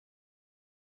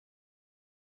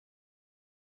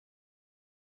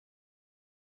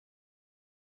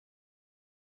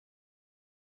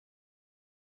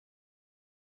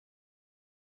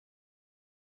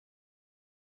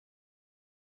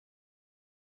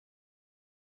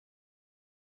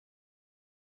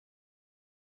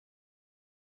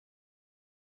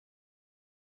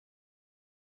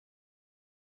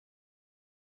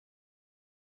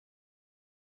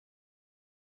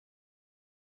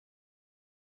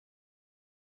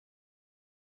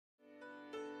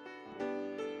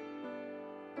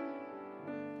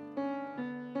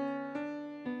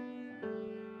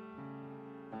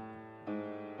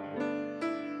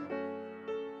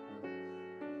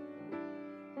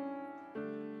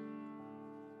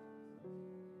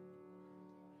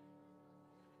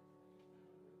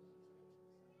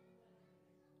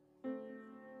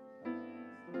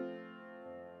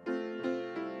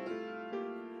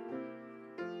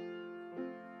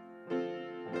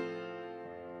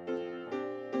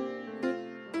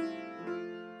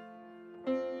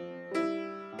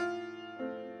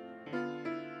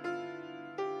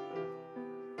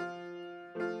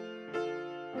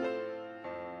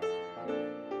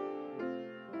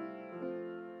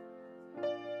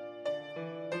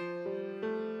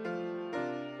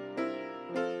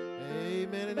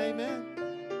and amen.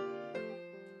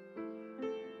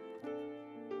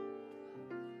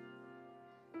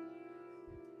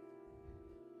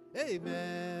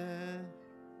 Amen.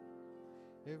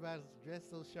 Everybody's dressed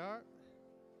so sharp.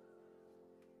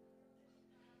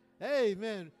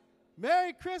 Amen.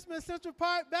 Merry Christmas, Central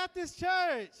Park Baptist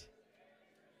Church.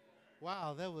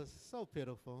 Wow, that was so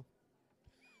pitiful.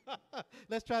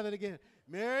 Let's try that again.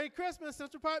 Merry Christmas,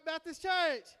 Central Park Baptist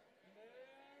Church.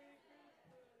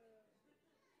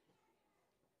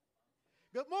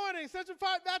 Good morning, Central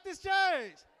Park Baptist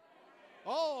Church.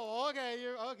 Oh, okay,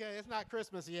 it's not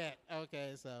Christmas yet.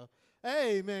 Okay, so,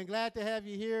 amen. Glad to have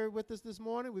you here with us this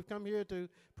morning. We've come here to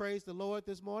praise the Lord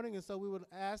this morning, and so we would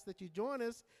ask that you join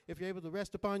us, if you're able to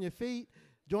rest upon your feet.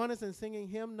 Join us in singing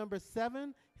hymn number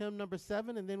 7, and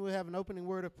then we'll have an opening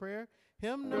word of prayer.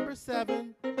 Hymn number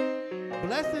 7,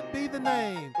 Blessed be the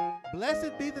name.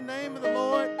 Blessed be the name of the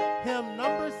Lord. Hymn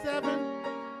number 7,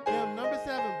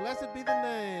 blessed be the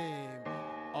name.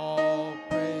 All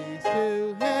praise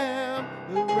to him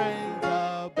who reigns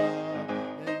above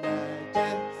in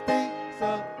majesty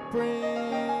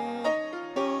supreme,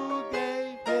 who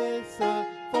gave his son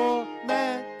for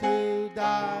man to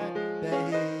die, that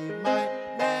he might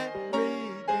man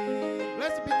redeem.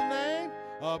 Blessed be the name,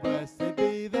 oh blessed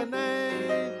be the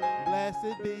name,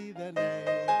 blessed be the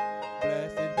name,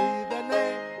 blessed be the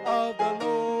name of the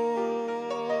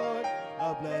Lord.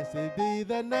 Oh blessed be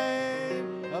the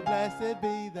name, oh blessed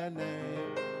be the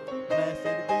name,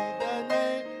 blessed be the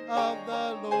name of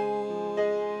the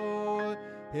Lord.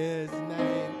 His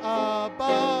name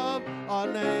above all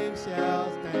names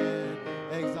shall stand,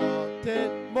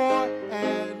 exalted more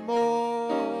and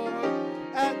more,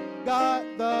 at God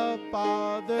the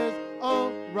Father's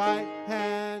own right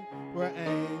hand, where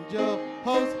angel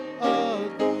hosts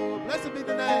adore. Blessed be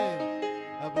the name,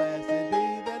 oh blessed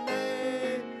be the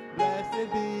name,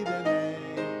 blessed be the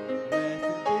name,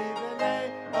 blessed be the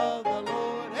name of the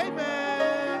Lord.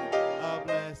 Amen. Oh,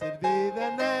 blessed be the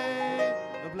name,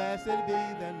 oh, blessed be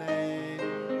the name,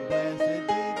 blessed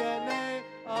be the name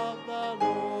of the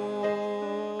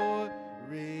Lord.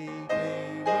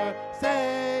 Redeemer,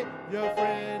 Savior,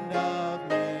 friend of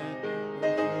men,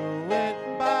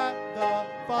 ruined by the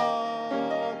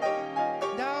fall,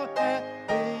 thou hast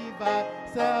revived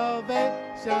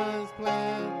salvation's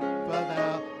plan, for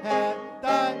thou hast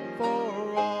died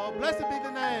for all. Blessed be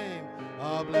the name,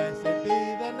 oh blessed be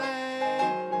the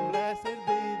name, blessed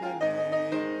be the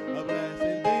name, oh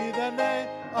blessed be the name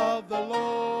of the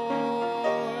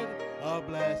Lord. Oh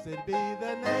blessed be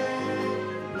the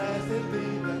name, blessed be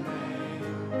the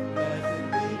name, blessed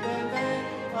be the name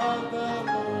of the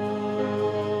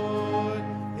Lord.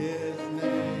 His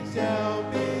name shall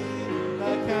be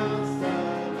the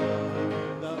Counselor,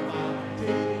 the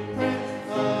mighty Prince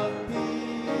of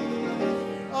Peace,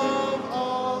 of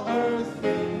all earth's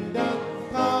kingdom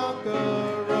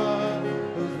conqueror,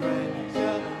 whose reign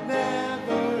shall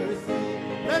never cease.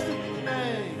 Blessed be the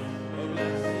name, oh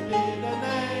blessed be the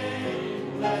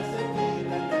name, blessed be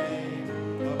the name,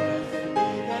 oh blessed be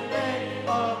the name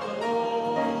of the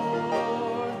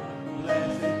Lord.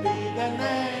 Blessed be the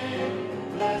name,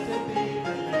 blessed be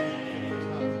the name,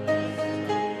 blessed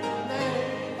be the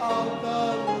name of the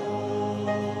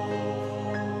Lord.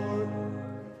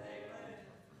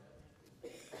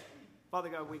 Father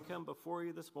God, we come before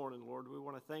you this morning, Lord. We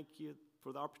want to thank you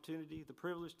for the opportunity, the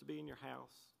privilege to be in your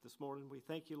house this morning. We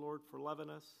thank you, Lord, for loving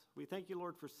us. We thank you,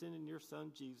 Lord, for sending your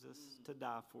son, Jesus, to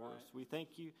die for us. We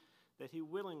thank you that he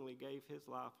willingly gave his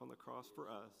life on the cross for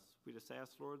us. We just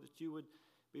ask, Lord, that you would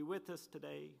be with us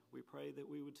today. We pray that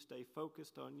we would stay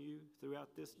focused on you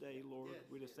throughout this day, Lord.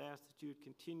 We just ask that you would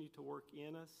continue to work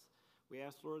in us. We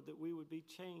ask, Lord, that we would be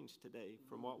changed today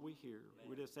from what we hear.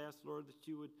 We just ask, Lord, that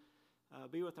you would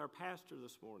be with our pastor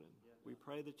this morning. We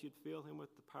pray that you'd fill him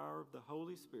with the power of the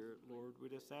Holy Spirit, Lord. We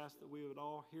just ask that we would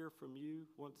all hear from you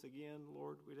once again,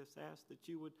 Lord. We just ask that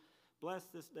you would bless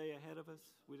this day ahead of us.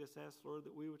 We just ask, Lord,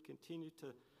 that we would continue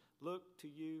to look to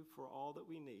you for all that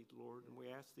we need, Lord. And we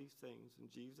ask these things in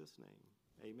Jesus' name.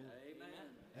 Amen.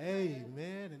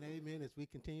 Amen and amen. As we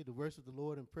continue to worship the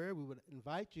Lord in prayer, we would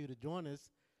invite you to join us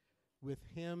with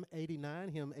hymn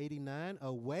 89,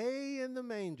 Away in the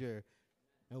Manger.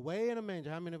 Away in a Manger.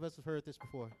 How many of us have heard this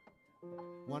before?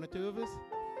 One or two of us?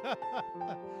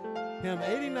 Hymn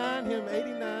 89,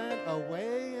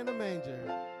 Away in a Manger.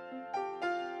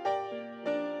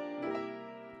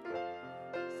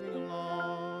 Sing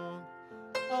along.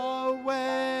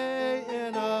 Away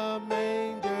in a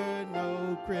manger,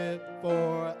 no crib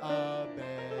for a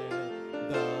bed,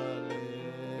 the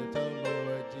little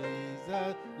Lord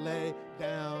Jesus laid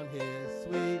down his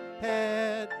sweet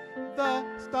head. The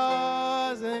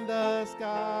stars in the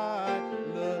sky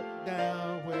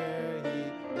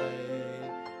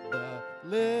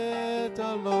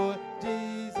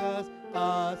Jesus,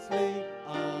 asleep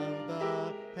on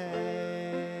the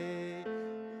hay.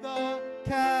 The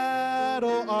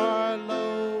cattle are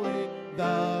lowing,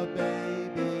 the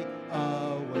baby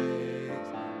awakes,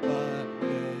 but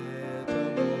little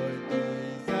Lord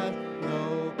Jesus,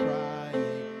 no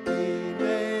crying he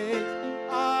makes.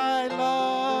 I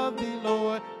love thee,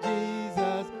 Lord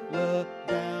Jesus, look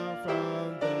down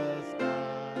from the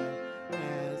sky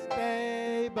and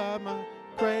stay by my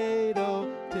cradle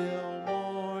till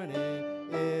morning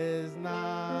is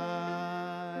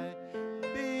nigh.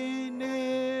 Be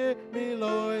near me,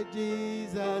 Lord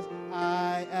Jesus,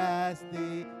 I ask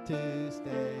thee to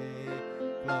stay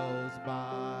close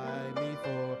by me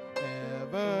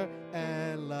forever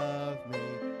and love me,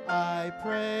 I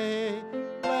pray.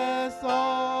 Bless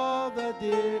all the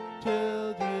dear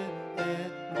children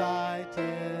in thy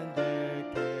tender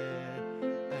care,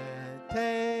 and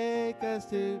take us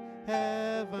to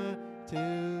heaven to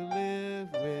live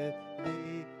with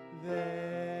thee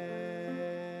there.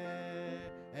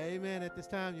 Amen. At this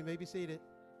time, you may be seated.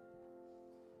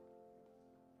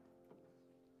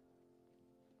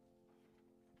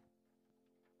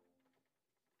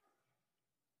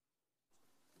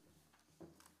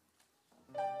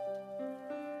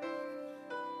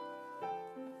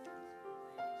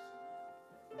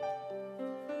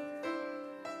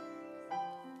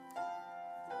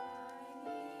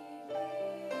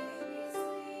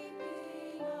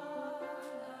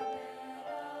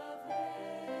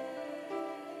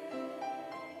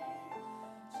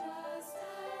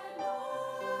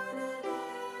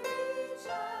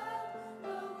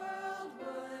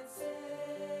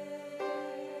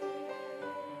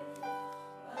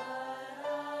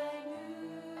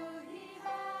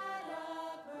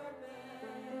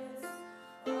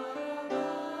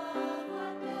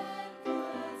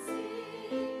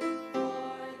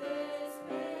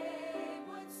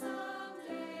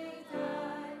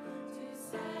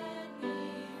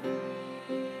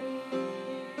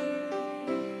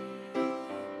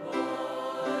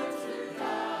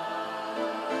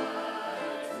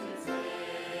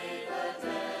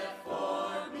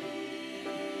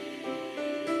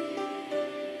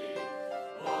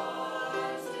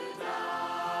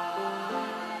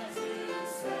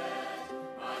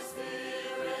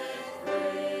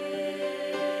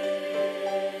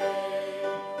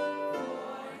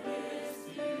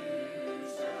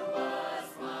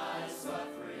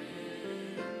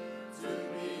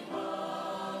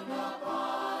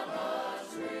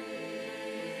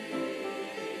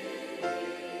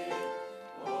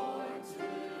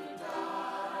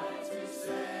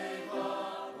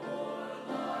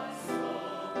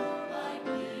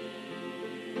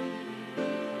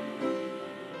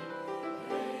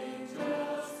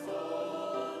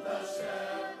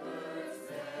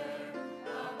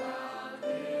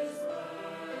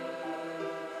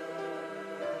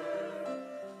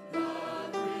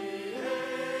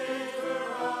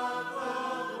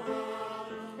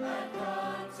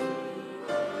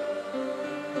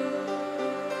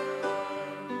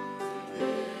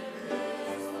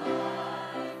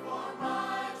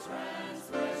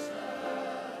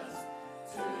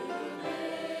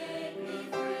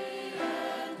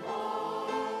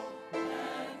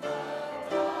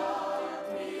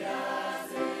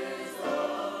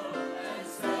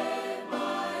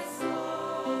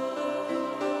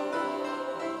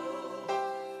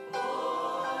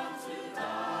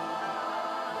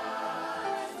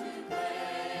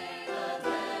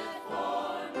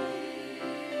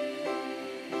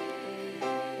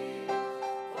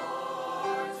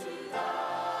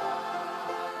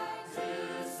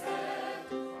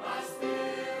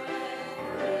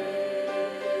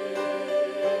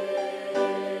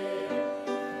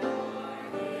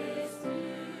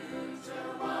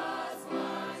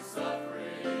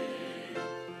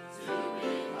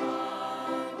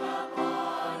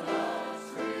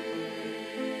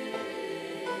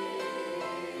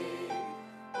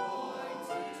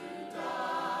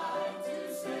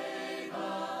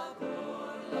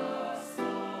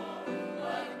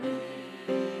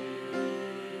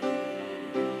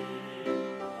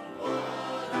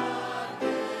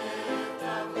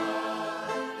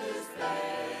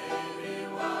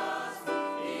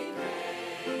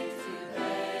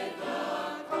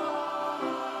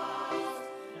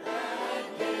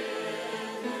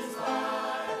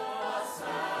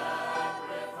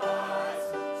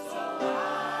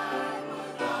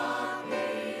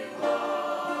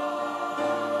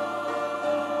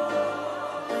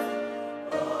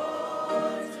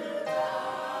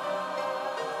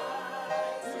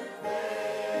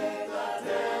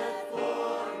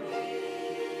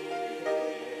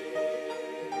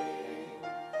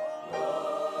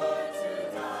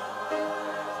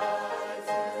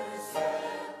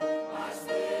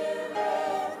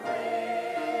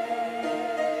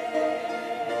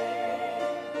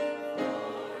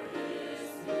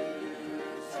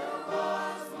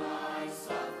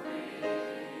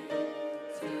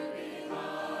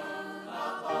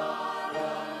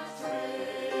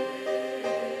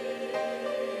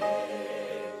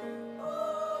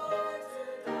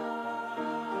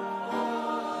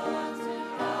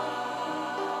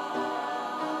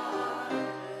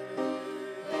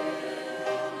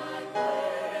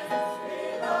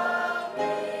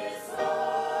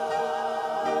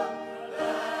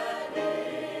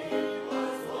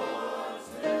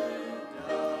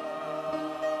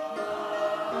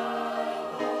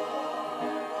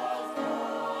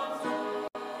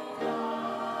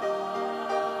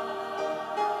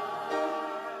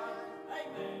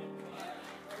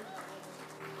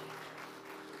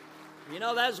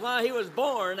 know, that's why he was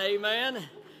born, amen.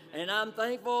 And I'm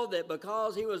thankful that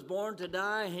because he was born to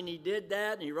die and he did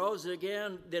that and he rose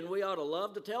again, then we ought to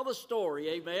love to tell the story,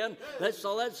 amen.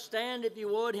 So let's stand, if you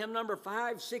would, hymn number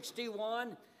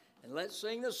 561, and let's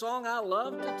sing the song, I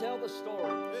Love to Tell the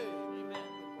Story.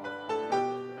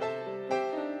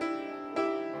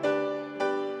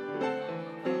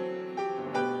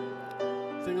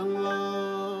 Sing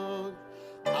along.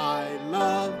 I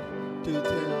love to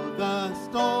tell the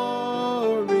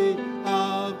story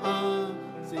of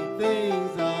unseen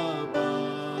things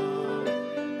above,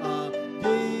 of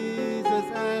Jesus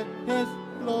and his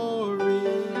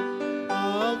glory,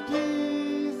 of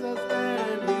Jesus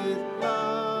and his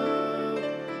love.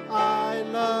 I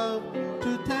love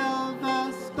to tell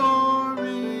the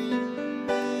story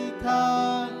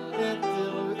because it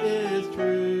still is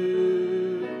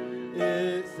true.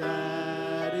 It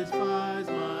satisfies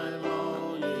my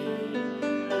longing.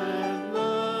 There's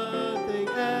nothing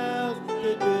else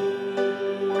to do.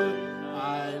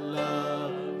 I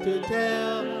love to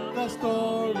tell the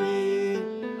story.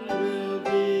 It will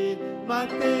be my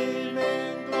theme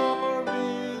and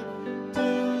glory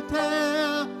to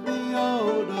tell the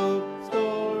old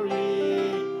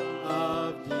story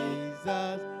of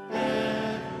Jesus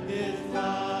and his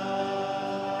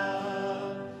love.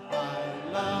 I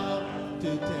love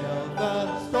to tell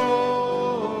the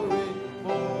story,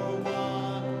 for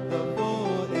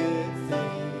wonderful it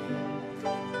seems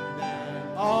than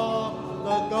all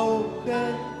the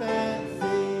golden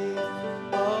fancies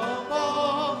of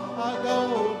all our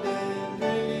golden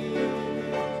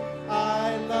dreams.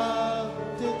 I love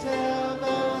to tell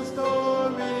the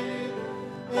story.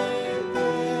 It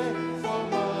did so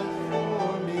much for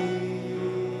me,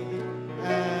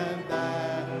 and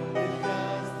that is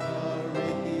just the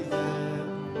reason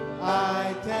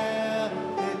I tell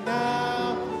it now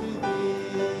to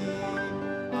thee.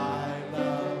 I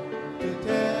love to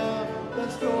tell the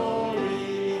story.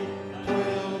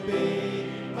 'Twill be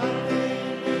my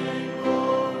theme and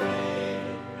glory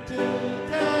to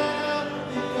tell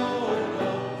the old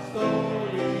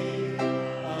story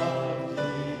of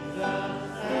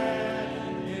Jesus and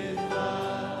his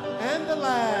love. And the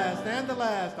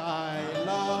last, I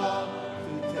love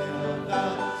to tell the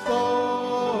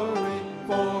story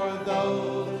for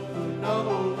those who know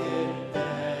it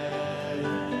best.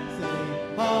 Sing,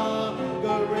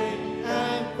 hungering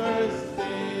and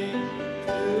thirsting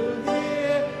to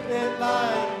hear it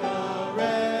like the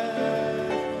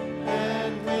rest.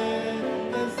 And when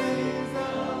it sings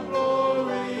of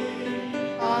glory,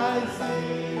 I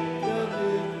sing the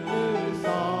new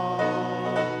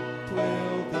song.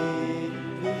 'Twill be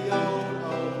the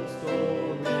old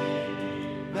story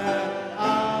that I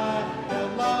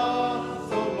have loved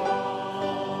so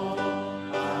long.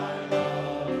 I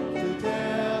love to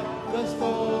tell the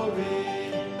story.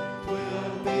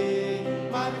 'Twill be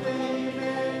my theme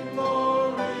and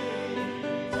glory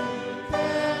to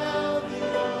tell the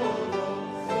old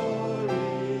story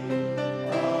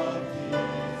of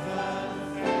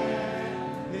Jesus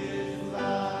and his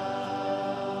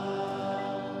love.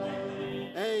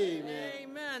 Amen.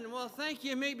 Amen. Well, thank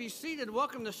you. You may be seated.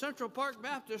 Welcome to Central Park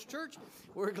Baptist Church.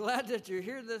 We're glad that you're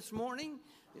here this morning.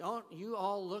 You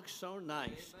all look so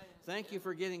nice. Thank you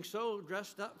for getting so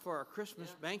dressed up for our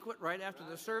Christmas banquet right after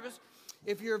the service.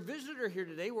 If you're a visitor here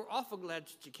today, we're awful glad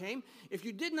that you came. If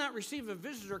you did not receive a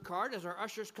visitor card, as our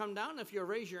ushers come down, if you'll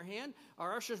raise your hand,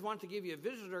 our ushers want to give you a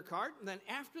visitor card. And then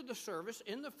after the service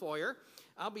in the foyer,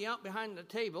 I'll be out behind the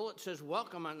table. It says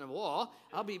welcome on the wall.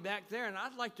 I'll be back there, and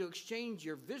I'd like to exchange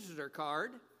your visitor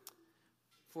card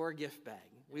for a gift bag.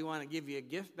 We want to give you a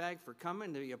gift bag for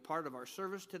coming to be a part of our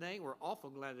service today. We're awful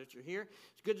glad that you're here.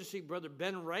 It's good to see Brother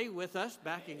Ben Ray with us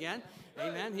back again.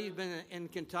 Amen. He's been in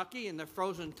Kentucky in the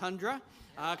frozen tundra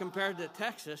compared to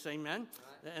Texas. Amen.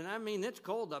 And I mean, it's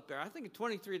cold up there. I think it's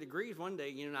 23 degrees one day,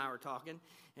 you and I were talking,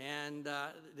 and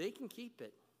they can keep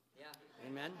it. Yeah.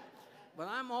 Amen. But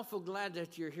I'm awful glad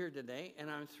that you're here today, and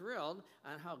I'm thrilled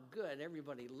on how good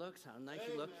everybody looks, how nice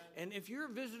you look. And if you're a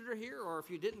visitor here, or if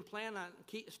you didn't plan on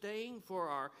staying for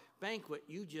our banquet,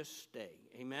 you just stay.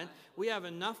 Amen. We have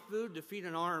enough food to feed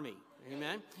an army.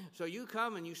 Amen. So you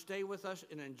come and you stay with us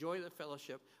and enjoy the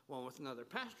fellowship one with another.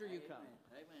 Pastor, you come.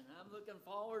 Amen. I'm looking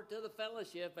forward to the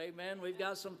fellowship. Amen. We've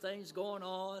got some things going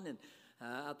on, and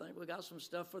I think we got some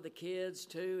stuff for the kids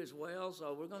too as well.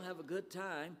 So we're going to have a good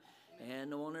time.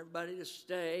 And I want everybody to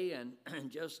stay and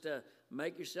just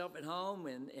make yourself at home.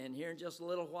 And here in just a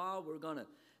little while, we're gonna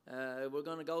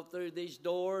go through these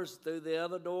doors, through the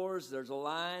other doors. There's a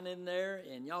line in there,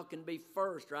 and y'all can be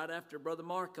first right after Brother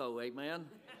Marco. Amen.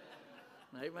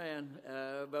 Amen.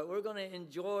 But we're going to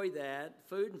enjoy that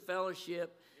food and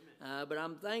fellowship. But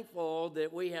I'm thankful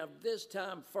that we have this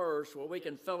time first where we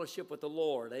can fellowship with the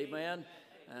Lord. Amen.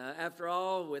 After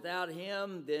all, without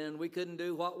Him, then we couldn't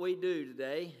do what we do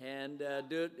today, and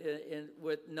do it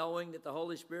with knowing that the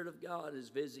Holy Spirit of God is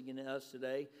visiting us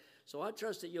today. So I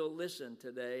trust that you'll listen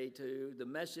today to the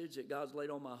message that God's laid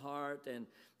on my heart,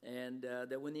 and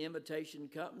that when the invitation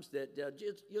comes, that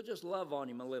you'll just love on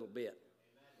Him a little bit.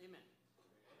 Amen.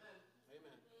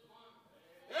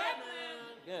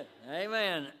 Good.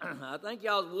 Amen. I think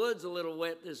y'all's wood's a little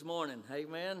wet this morning.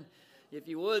 Amen. If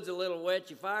your wood's a little wet,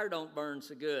 your fire don't burn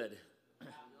so good.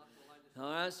 All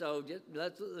right, so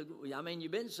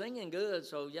you've been singing good,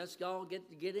 so just y'all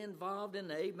get involved in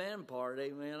the amen part,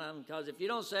 amen. Because if you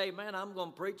don't say amen, I'm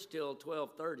going to preach till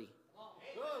 12:30.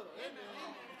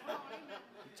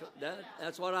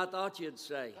 That's what I thought you'd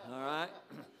say. All right.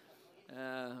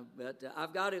 But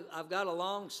I've got a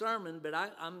long sermon, but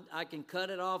I can cut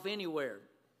it off anywhere.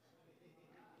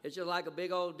 It's just like a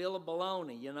big old deal of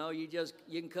bologna, you know. You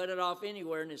can cut it off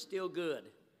anywhere and it's still good.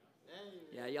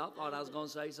 Yeah, y'all thought I was going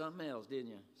to say something else, didn't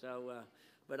you? So,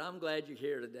 but I'm glad you're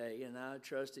here today, and I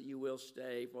trust that you will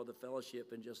stay for the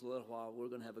fellowship in just a little while. We're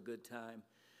going to have a good time.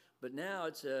 But now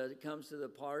it comes to the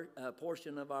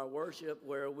portion of our worship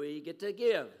where we get to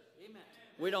give. Amen.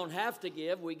 We don't have to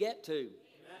give; we get to.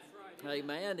 That's right.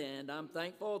 Amen. And I'm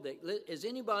thankful that is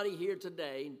anybody here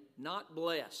today not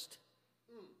blessed?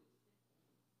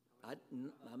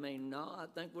 No, I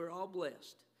think we're all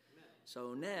blessed.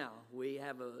 So now we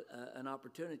have an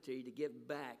opportunity to give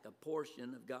back a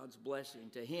portion of God's blessing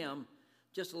to Him,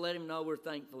 just to let Him know we're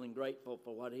thankful and grateful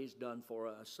for what He's done for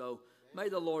us. So may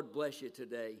the Lord bless you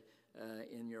today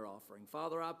in your offering.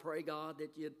 Father, I pray, God,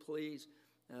 that You'd please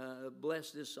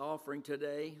bless this offering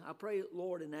today. I pray,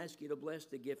 Lord, and ask You to bless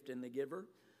the gift and the giver.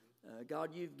 God,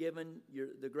 You've given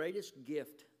the greatest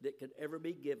gift that could ever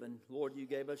be given. Lord, You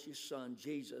gave us Your Son,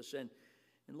 Jesus. And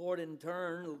Lord, in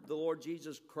turn, the Lord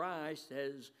Jesus Christ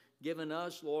has given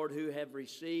us, Lord, who have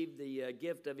received the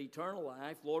gift of eternal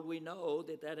life. Lord, we know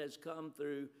that has come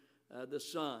through the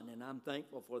Son, and I'm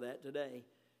thankful for that today.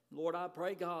 Lord, I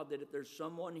pray, God, that if there's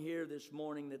someone here this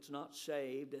morning that's not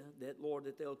saved, that, Lord,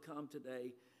 that they'll come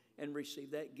today and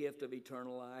receive that gift of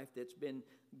eternal life that's been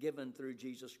given through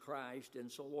Jesus Christ.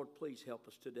 And so, Lord, please help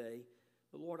us today.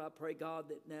 But Lord, I pray, God,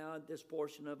 that now in this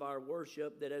portion of our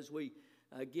worship, that as we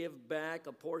give back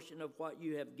a portion of what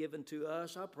You have given to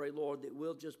us, I pray, Lord, that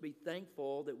we'll just be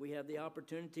thankful that we have the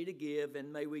opportunity to give,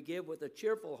 and may we give with a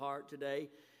cheerful heart today,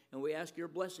 and we ask Your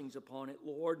blessings upon it.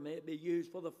 Lord, may it be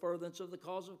used for the furtherance of the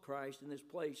cause of Christ in this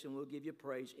place, and we'll give You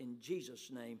praise in Jesus'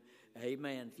 name.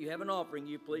 Amen. If you have an offering,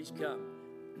 you please come.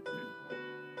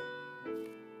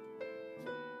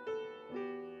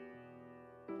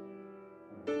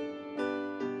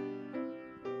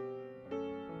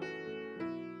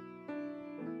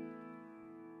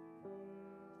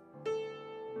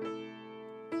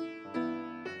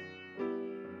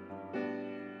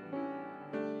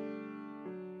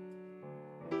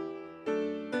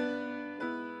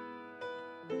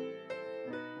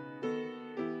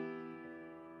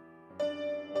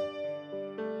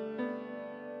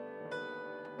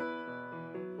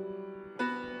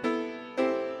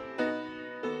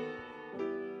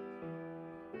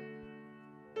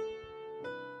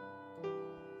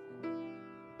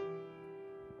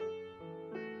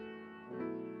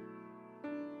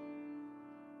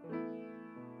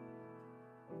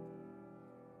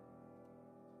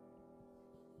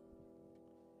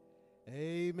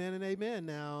 Amen and amen.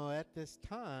 Now, at this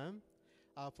time,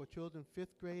 for children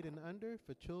 5th grade and under,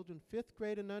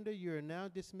 you are now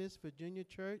dismissed for junior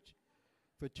church.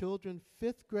 For children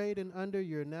 5th grade and under,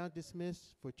 you're now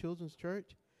dismissed for children's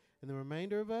church. And the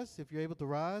remainder of us, if you're able to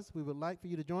rise, we would like for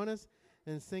you to join us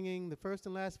in singing the first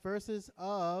and last verses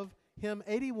of Hymn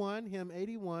 81. Hymn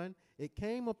 81, It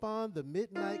Came Upon the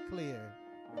Midnight Clear.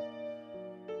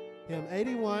 Hymn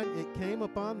 81, It Came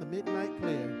Upon the Midnight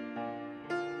Clear.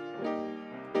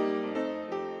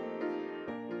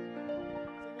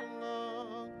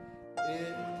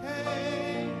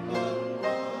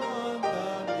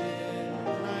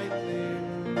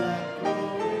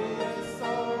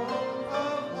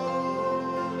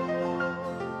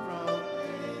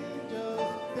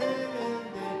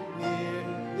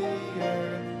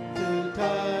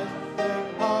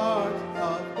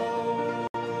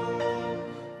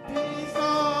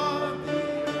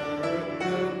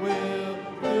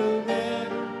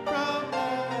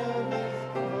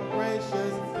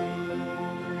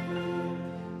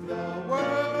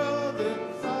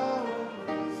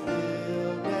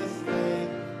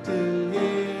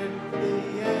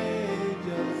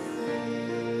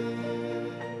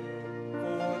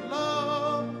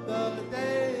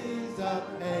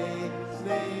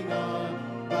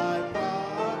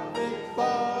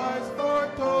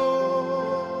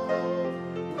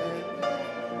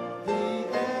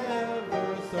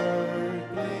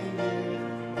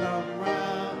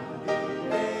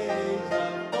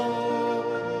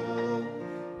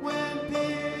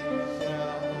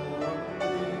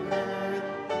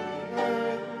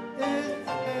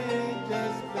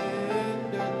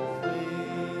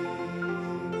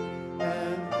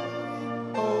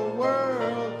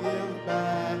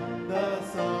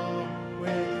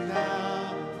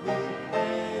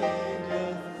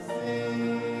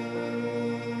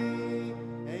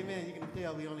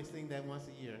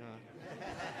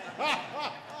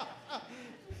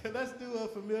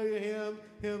 hymn,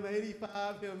 hymn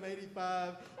 85, hymn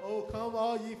 85. Oh, come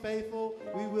all ye faithful.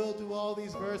 We will do all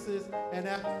these verses, and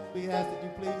after we ask that you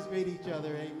please greet each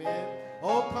other. Amen.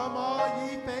 Oh, come all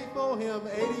ye faithful, hymn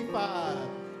 85,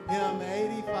 hymn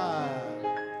 85.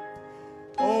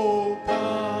 Oh,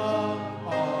 come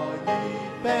all ye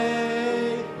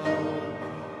faithful,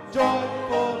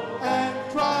 joyful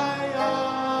and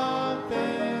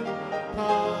triumphant.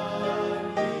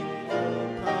 Come ye,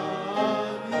 oh,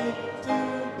 come ye to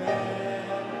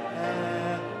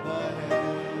Bethlehem.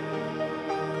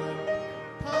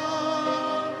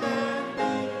 Come and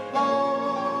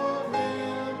behold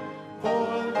him,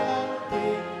 for the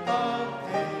King of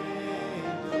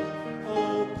angels.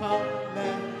 Oh, come,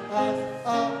 let us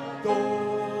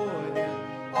adore him.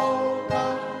 Oh,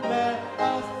 come, let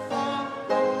us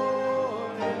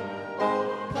adore him.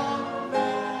 Oh, come,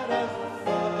 let us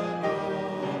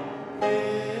adore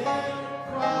him,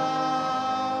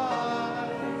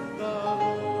 Christ the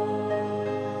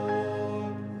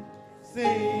Lord.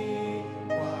 Sing,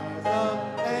 choirs of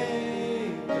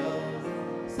angels,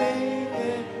 sing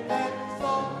in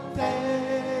exaltation.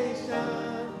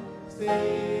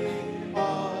 Sing,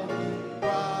 all ye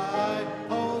bright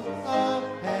hosts of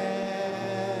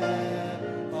heaven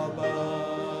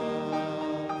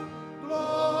above.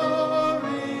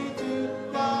 Glory to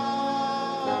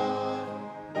God,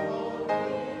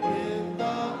 glory in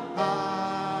the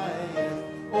highest.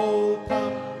 Oh,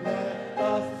 come, let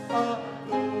us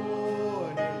adore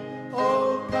him.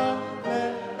 Oh, come,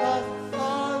 let us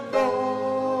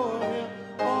adore him.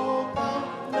 Oh,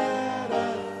 come, let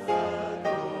us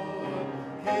adore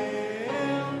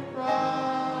him,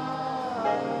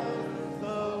 Christ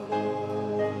the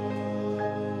Lord.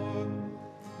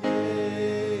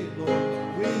 Yea,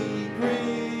 Lord, we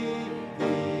greet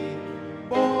thee,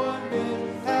 born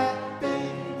this happy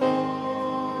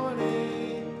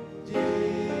morning.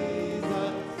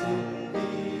 Jesus, to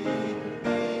thee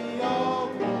be all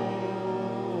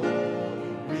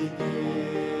glory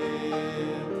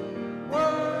give.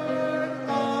 Word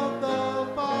of the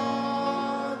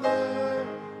Father,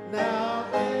 now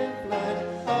in flesh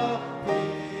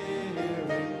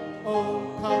appearing. Oh,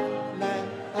 come, let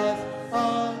us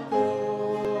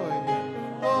adore him.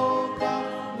 Oh,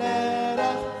 come, let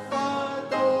us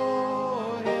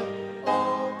adore him.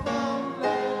 Oh, come,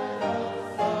 let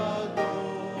us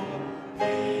adore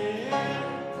him,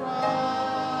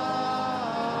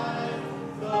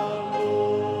 Christ the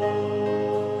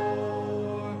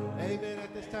Lord. Amen.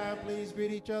 At this time, please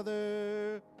greet each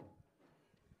other.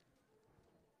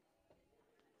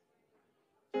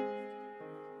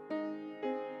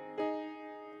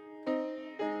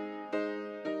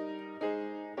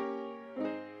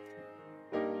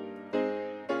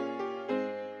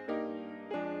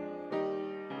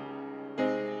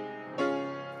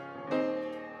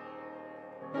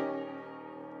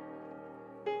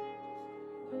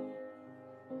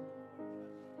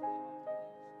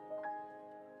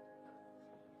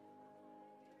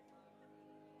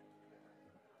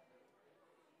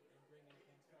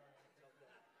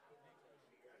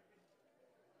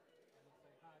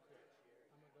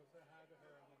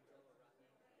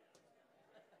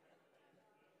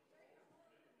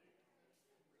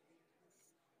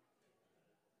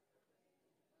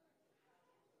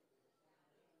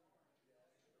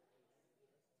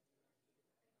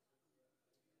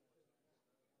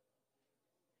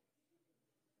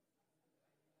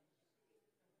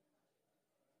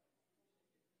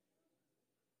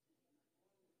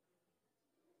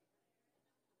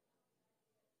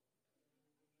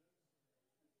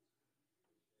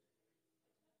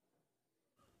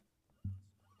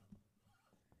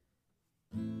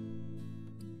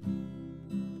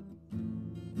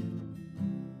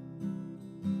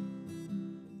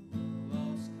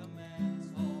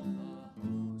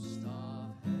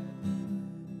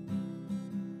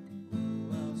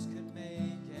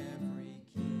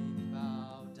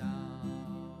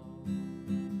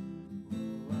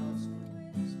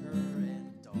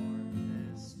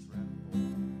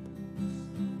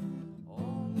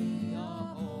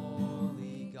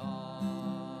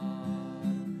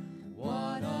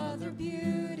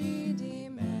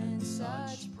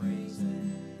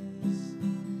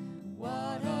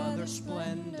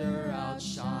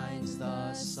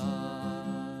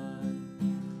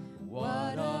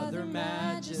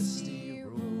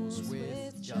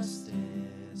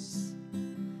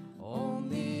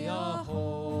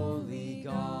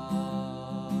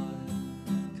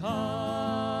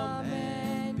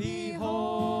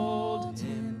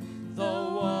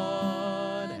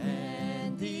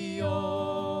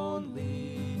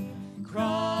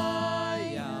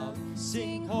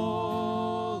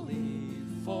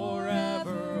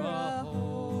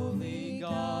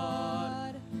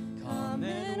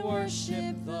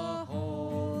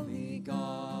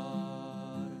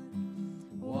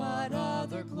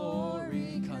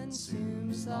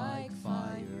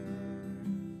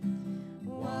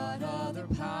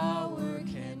 power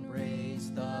can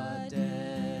raise the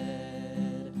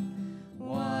dead?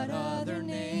 What other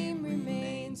name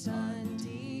remains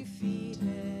undefeated?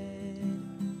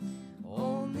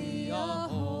 Only a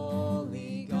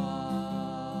holy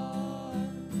God.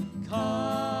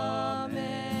 Come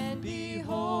and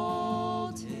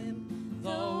behold him, the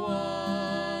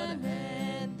one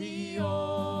and the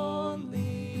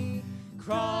only.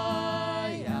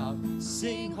 Cry out,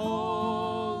 sing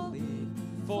holy,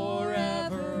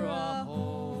 forever a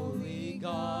holy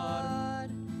God.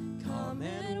 Come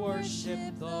and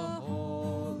worship the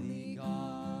holy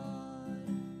God.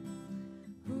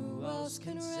 Who else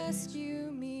can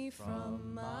rescue me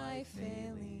from my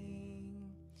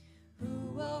failing?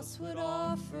 Who else would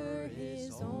offer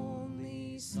his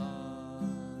only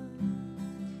Son?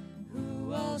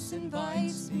 Who else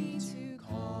invites me to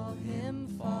call him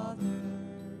Father?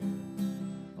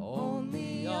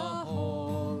 Only a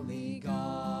holy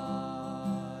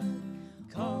God.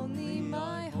 Only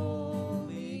my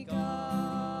holy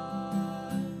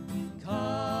God.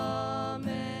 Come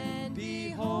and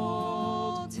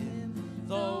behold him,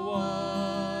 the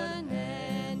one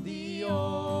and the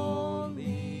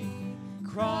only.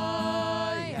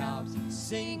 Cry out,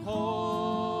 sing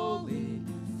holy,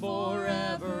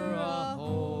 forever a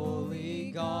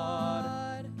holy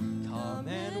God. Come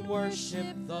and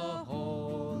worship the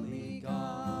holy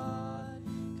God.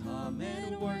 Come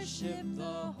and worship the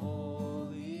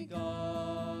holy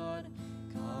God.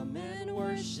 Come and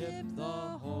worship the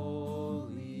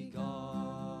holy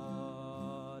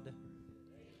God.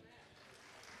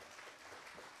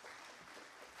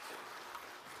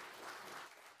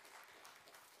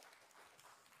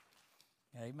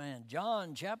 Amen.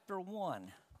 John chapter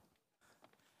 1.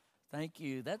 Thank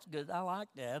you. That's good. I like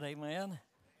that. Amen.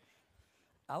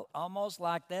 I almost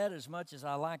like that as much as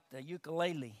I like the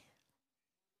ukulele,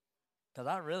 because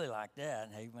I really like that.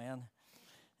 Amen.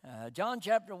 John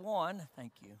chapter 1.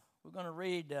 Thank you. We're going to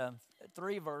read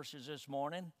 3 verses this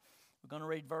morning. We're going to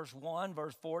read verse 1,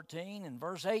 verse 14, and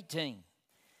verse 18.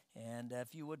 And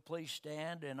if you would please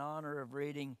stand in honor of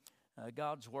reading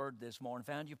God's word this morning.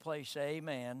 Found your place, say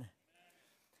amen.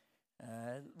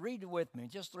 Read with me,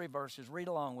 just 3 verses. Read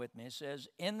along with me. It says,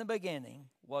 in the beginning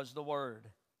was the Word,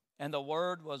 and the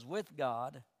Word was with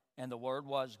God, and the Word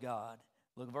was God.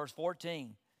 Look at verse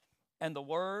 14. And the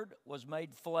Word was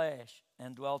made flesh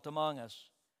and dwelt among us,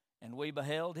 and we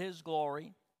beheld his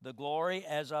glory, the glory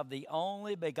as of the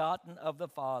only begotten of the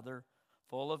Father,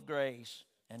 full of grace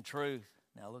and truth.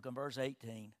 Now look at verse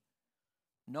 18.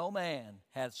 No man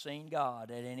hath seen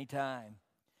God at any time.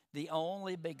 The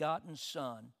only begotten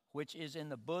Son, which is in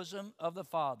the bosom of the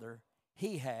Father,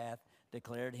 he hath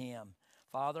declared him.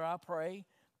 Father, I pray,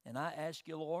 and I ask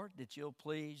you, Lord, that you'll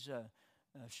please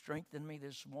strengthen me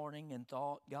this morning in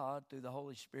thought, God, through the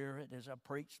Holy Spirit as I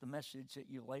preach the message that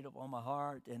you laid upon my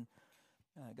heart. And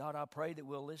God, I pray that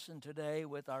we'll listen today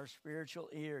with our spiritual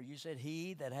ear. You said,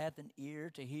 he that hath an ear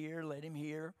to hear, let him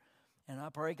hear. And I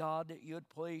pray, God, that you'd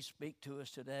please speak to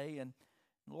us today. And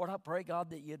Lord, I pray, God,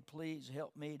 that you'd please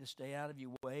help me to stay out of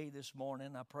your way this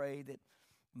morning. I pray that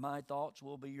my thoughts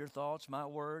will be your thoughts, my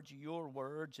words, your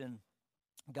words. And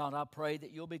God, I pray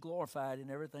that you'll be glorified in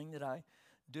everything that I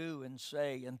do and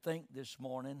say and think this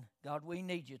morning. God, we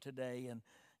need you today. And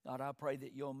God, I pray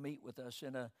that you'll meet with us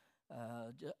in a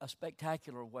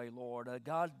spectacular way, Lord, a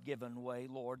God-given way,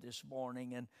 Lord, this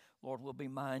morning. And Lord, we'll be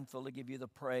mindful to give you the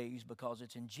praise, because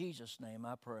it's in Jesus' name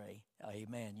I pray.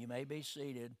 Amen. You may be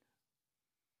seated.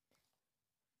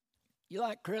 You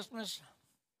like Christmas?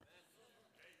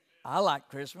 I like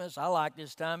Christmas. I like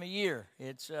this time of year.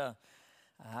 It's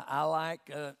I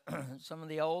like some of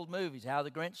the old movies, How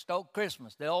the Grinch Stole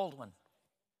Christmas, the old one.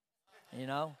 You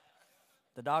know,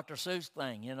 the Dr. Seuss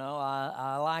thing. You know,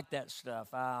 I like that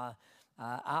stuff. I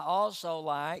also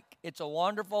like It's a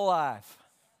Wonderful Life.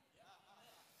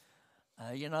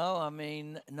 You know, I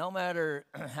mean, no matter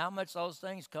how much those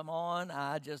things come on,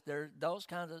 I just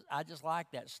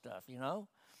like that stuff. You know.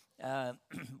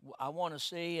 I want to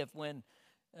see if when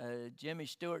Jimmy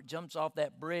Stewart jumps off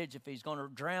that bridge, if he's going to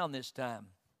drown this time.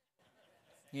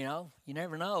 You know, you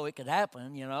never know. It could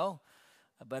happen, you know.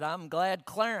 But I'm glad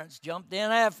Clarence jumped in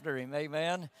after him,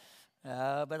 amen.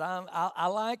 But I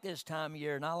like this time of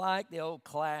year, and I like the old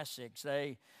classics.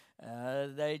 They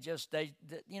just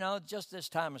this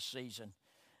time of season.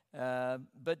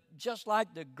 But just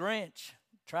like the Grinch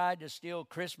tried to steal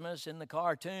Christmas in the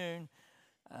cartoon,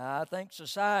 I think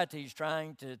society's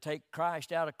trying to take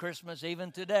Christ out of Christmas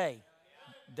even today.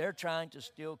 They're trying to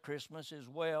steal Christmas as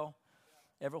well.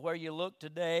 Everywhere you look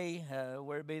today,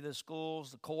 whether it be the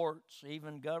schools, the courts,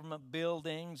 even government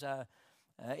buildings,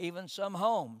 even some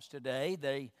homes today,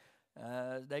 they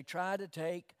they try to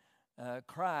take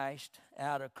Christ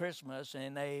out of Christmas,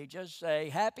 and they just say,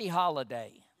 happy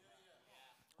holiday.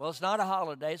 Well, it's not a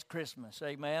holiday, it's Christmas,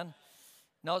 amen.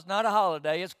 No, it's not a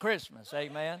holiday, it's Christmas,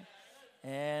 amen.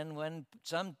 And when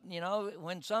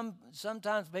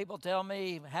sometimes people tell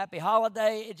me happy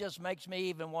holiday, it just makes me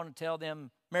even want to tell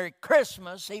them Merry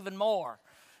Christmas even more.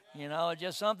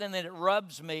 Just something that it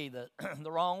rubs me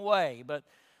the wrong way. But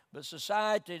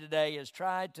society today has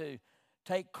tried to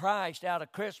take Christ out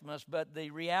of Christmas, but the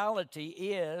reality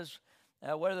is,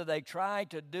 whether they try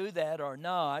to do that or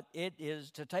not, it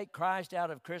is to take Christ out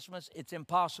of Christmas, it's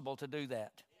impossible to do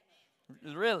that.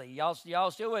 Really, y'all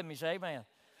still with me? Say amen.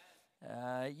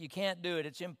 You can't do it.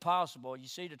 It's impossible. You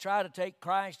see, to try to take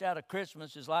Christ out of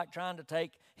Christmas is like trying to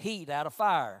take heat out of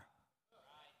fire.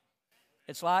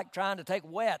 It's like trying to take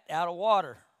wet out of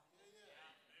water.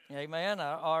 Amen.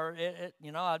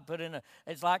 I'd put in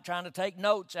it's like trying to take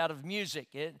notes out of music.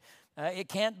 It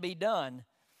can't be done.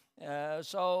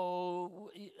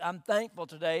 So I'm thankful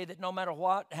today that no matter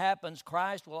what happens,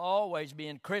 Christ will always be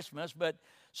in Christmas, but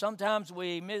sometimes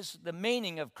we miss the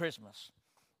meaning of Christmas.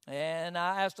 And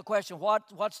I asked the question,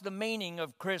 what's the meaning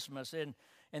of Christmas?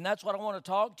 And that's what I want to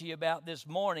talk to you about this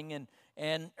morning.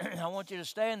 And I want you to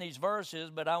stay in these verses,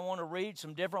 but I want to read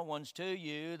some different ones to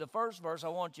you. The first verse I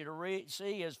want you to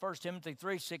see is 1 Timothy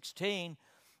 3:16.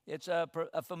 It's a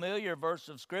familiar verse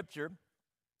of Scripture.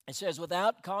 It says,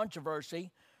 without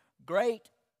controversy, great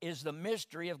is the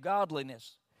mystery of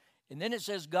godliness. And then it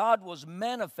says, God was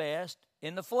manifest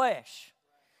in the flesh.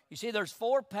 You see, there's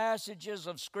 4 passages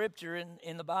of Scripture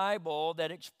in the Bible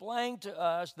that explain to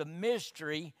us the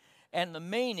mystery and the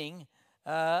meaning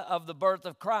of the birth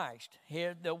of Christ.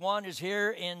 Here, the one is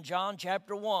here in John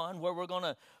chapter 1, where we're going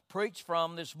to preach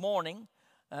from this morning.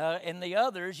 And the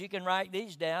others, you can write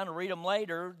these down and read them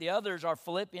later. The others are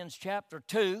Philippians chapter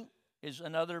 2 is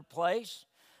another place.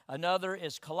 Another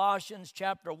is Colossians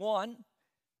chapter 1.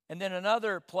 And then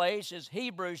another place is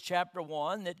Hebrews chapter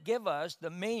 1 that give us the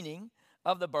meaning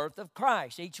of the birth of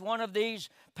Christ. Each one of these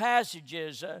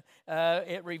passages,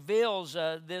 it reveals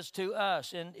this to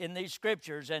us in these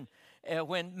scriptures. And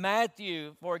when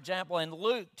Matthew, for example, and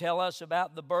Luke tell us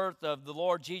about the birth of the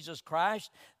Lord Jesus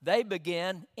Christ, they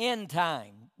begin in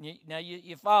time. Now,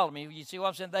 you follow me. You see what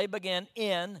I'm saying? They begin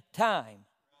in time.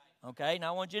 Okay,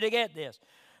 now I want you to get this.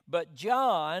 But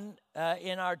John,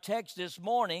 in our text this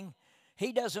morning,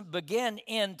 he doesn't begin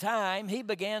in time. He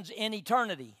begins in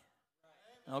eternity.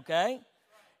 Okay?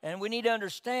 And we need to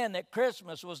understand that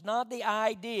Christmas was not the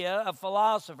idea of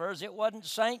philosophers. It wasn't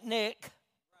St. Nick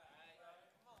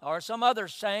or some other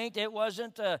saint. It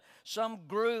wasn't some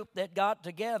group that got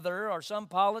together or some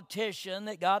politician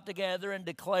that got together and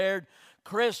declared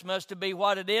Christmas to be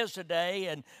what it is today.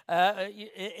 And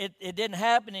it didn't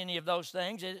happen, any of those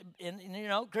things.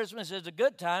 Christmas is a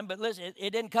good time, but listen,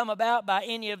 it didn't come about by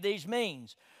any of these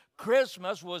means.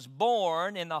 Christmas was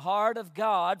born in the heart of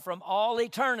God from all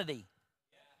eternity.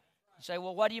 You say,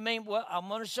 well, what do you mean? Well, I'm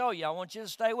going to show you. I want you to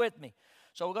stay with me.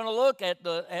 So we're going to look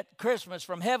at Christmas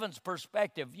from heaven's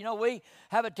perspective. We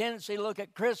have a tendency to look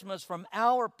at Christmas from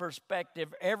our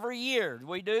perspective every year.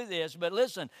 We do this. But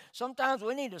listen, sometimes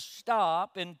we need to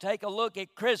stop and take a look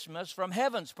at Christmas from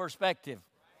heaven's perspective.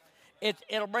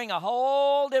 It'll bring a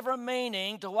whole different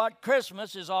meaning to what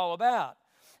Christmas is all about.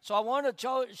 So I want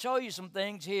to show you some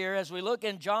things here as we look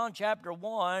in John chapter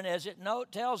 1, as it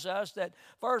tells us that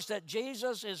first that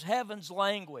Jesus is heaven's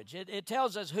language. It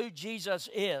tells us who Jesus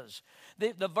is.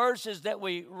 The verses that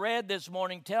we read this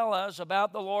morning tell us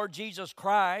about the Lord Jesus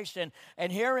Christ.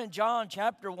 And here in John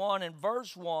chapter 1 and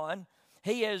verse 1,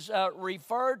 he is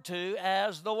referred to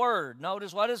as the Word.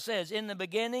 Notice what it says. In the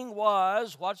beginning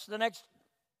was, what's the next?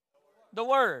 The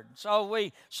Word. So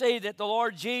we see that the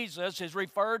Lord Jesus is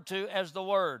referred to as the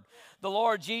Word. The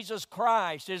Lord Jesus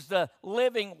Christ is the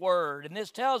living Word. And this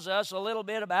tells us a little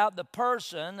bit about the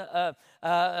person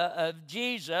of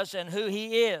Jesus and who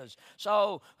He is.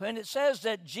 So when it says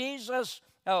that Jesus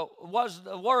was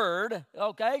the Word,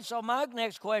 okay, so my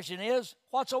next question is,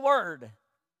 what's a word?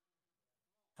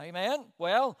 Amen?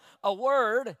 Well, a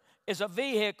word is a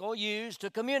vehicle used to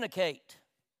communicate.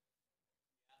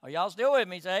 Are y'all still with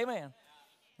me? Say amen.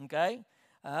 Okay?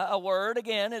 A word,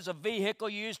 again, is a vehicle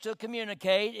used to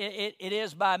communicate. It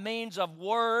is by means of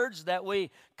words that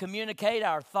we communicate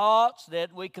our thoughts,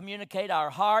 that we communicate our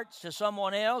hearts to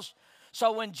someone else.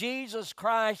 So when Jesus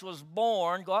Christ was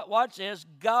born, watch this,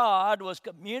 God was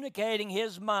communicating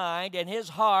His mind and His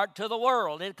heart to the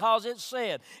world. Because it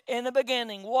said, in the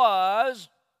beginning was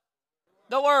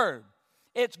the Word.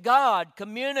 It's God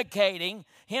communicating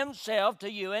Himself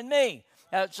to you and me.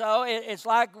 So it's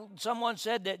like someone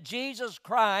said that Jesus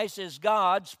Christ is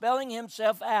God spelling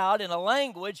himself out in a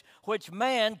language which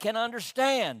man can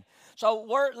understand. So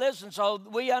listen, so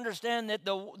we understand that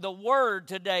the word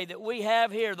today that we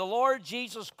have here, the Lord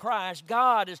Jesus Christ,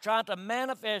 God is trying to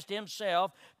manifest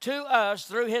himself to us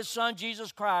through his Son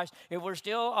Jesus Christ. If we're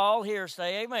still all here,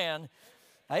 say amen.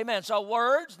 Amen. So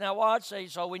words, now watch, see,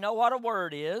 so we know what a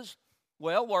word is.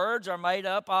 Well, words are made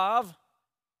up of,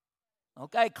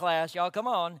 okay, class, y'all, come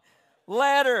on.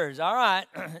 Letters, all right.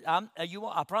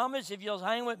 I promise if you'll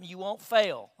hang with me, you won't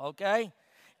fail, okay?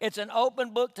 It's an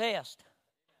open book test.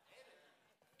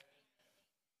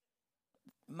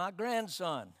 My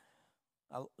grandson,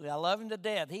 I love him to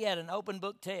death. He had an open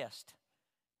book test.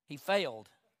 He failed.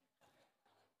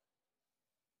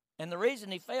 And the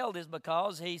reason he failed is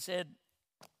because he said,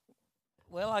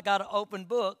 well, I got an open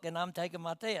book and I'm taking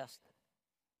my test.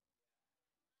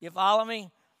 You follow me?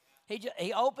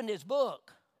 He opened his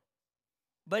book,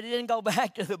 but he didn't go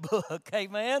back to the book,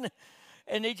 amen?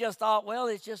 And he just thought, well,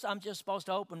 I'm just supposed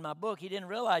to open my book. He didn't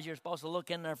realize you're supposed to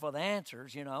look in there for the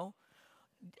answers, you know.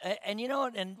 And you know,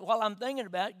 and while I'm thinking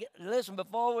about it, listen,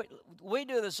 before we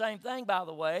do the same thing, by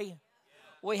the way.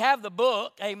 We have the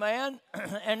book, amen,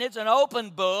 and it's an open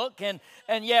book, and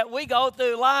yet we go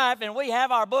through life and we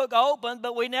have our book open,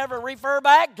 but we never refer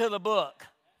back to the book.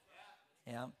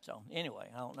 Yeah, so anyway,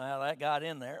 I don't know how that got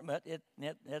in there, but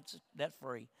that's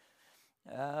free.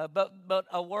 But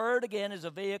a word, again, is a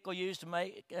vehicle used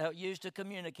to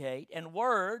communicate, and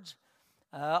words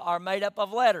are made up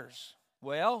of letters.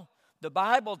 Well, the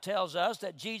Bible tells us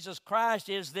that Jesus Christ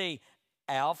is the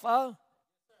Alpha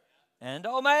and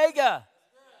Omega,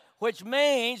 which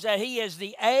means that he is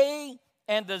the A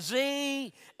and the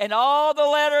Z and all the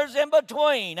letters in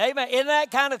between. Amen. Isn't that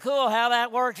kind of cool how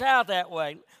that works out that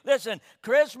way? Listen,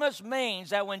 Christmas means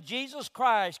that when Jesus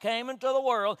Christ came into the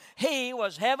world, he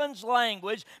was heaven's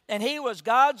language and he was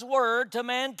God's word to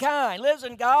mankind.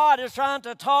 Listen, God is trying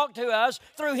to talk to us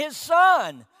through his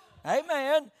Son.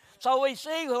 Amen. So we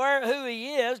see who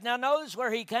he is. Now notice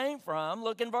where he came from.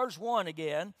 Look in verse 1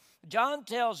 again. John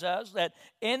tells us that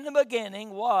in the beginning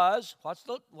was, what's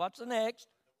the next?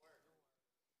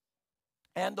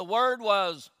 And the Word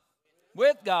was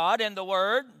with God, and the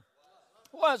Word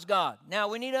was God. Now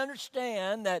we need to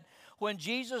understand that when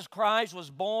Jesus Christ was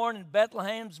born in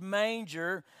Bethlehem's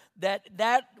manger,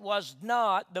 that was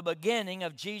not the beginning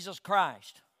of Jesus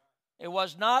Christ. It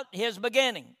was not his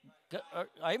beginning.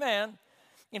 Amen.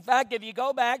 In fact, if you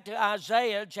go back to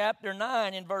Isaiah chapter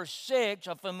 9 in verse 6,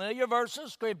 a familiar verse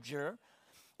of Scripture,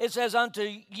 it says, unto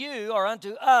you or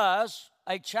unto us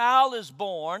a child is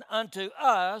born, unto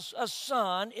us a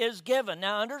son is given.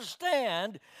 Now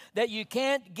understand that you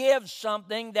can't give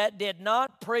something that did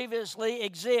not previously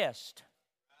exist.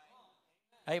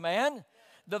 Amen?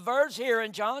 The verse here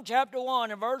in John chapter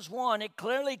 1 and verse 1, it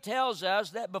clearly tells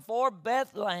us that before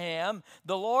Bethlehem,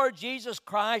 the Lord Jesus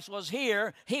Christ was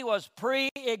here. He was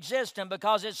pre-existent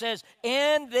because it says,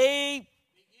 in the...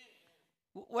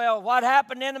 Well, what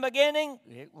happened in the beginning?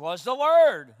 It was the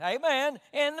Word. Amen.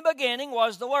 In the beginning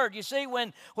was the Word. You see,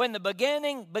 when the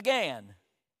beginning began,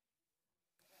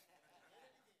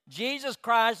 Jesus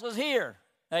Christ was here.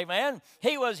 Amen.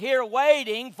 He was here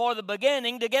waiting for the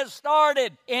beginning to get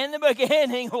started. In the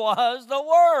beginning was the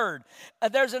Word.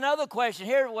 There's another question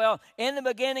here. Well, in the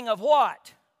beginning of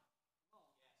what?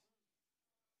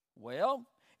 Well,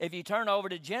 if you turn over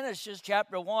to Genesis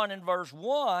chapter 1 and verse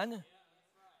 1,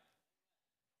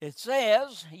 it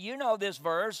says, you know this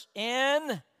verse,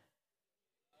 in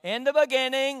the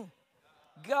beginning,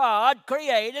 God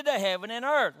created the heaven and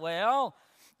earth. Well,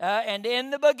 and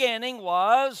in the beginning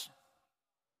was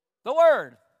the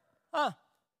Word.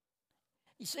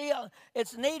 You see,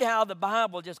 it's neat how the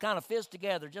Bible just kind of fits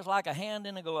together, just like a hand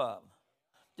in a glove,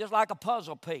 just like a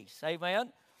puzzle piece.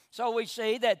 Amen? So we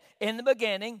see that in the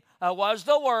beginning was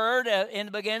the Word. In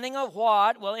the beginning of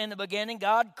what? Well, in the beginning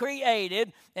God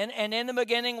created, and in the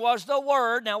beginning was the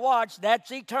Word. Now watch,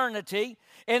 that's eternity.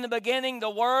 In the beginning the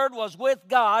Word was with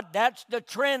God. That's the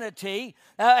Trinity.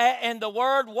 And the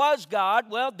Word was God.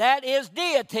 Well, that is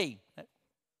deity.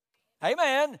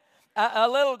 Amen. A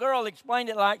little girl explained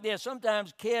it like this.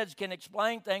 Sometimes kids can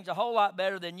explain things a whole lot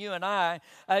better than you and I.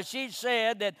 She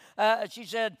said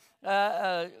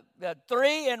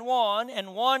 3 in 1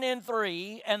 and 1 in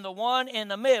 3, and the one in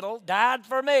the middle died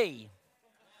for me.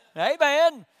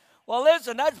 Amen. Well,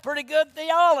 listen, that's pretty good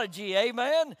theology.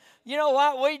 Amen. You know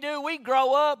what we do? We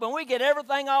grow up and we get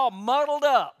everything all muddled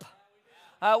up.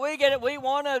 We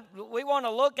want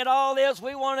to look at all this.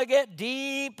 We want to get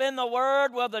deep in the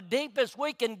Word. Well, the deepest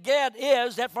we can get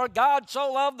is that for God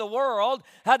so loved the world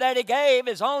that He gave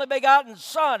His only begotten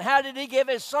Son. How did He give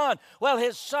His Son? Well,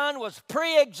 His Son was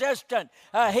pre-existent.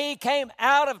 He came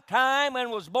out of time and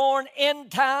was born in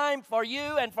time for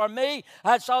you and for me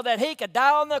so that He could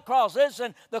die on the cross.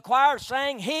 Listen, the choir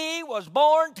sang, He was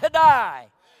born to die.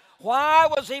 Why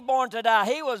was He born to die?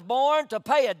 He was born to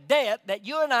pay a debt that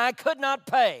you and I could not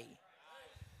pay.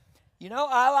 You know,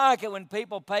 I like it when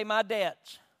people pay my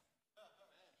debts.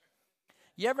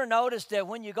 You ever notice that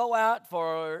when you go out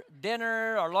for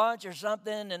dinner or lunch or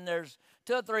something and there's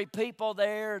 2 or 3 people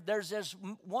there, there's this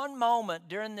one moment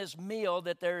during this meal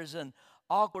that there's an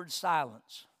awkward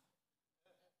silence.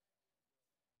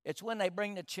 It's when they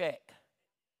bring the check.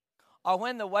 Or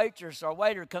when the waitress or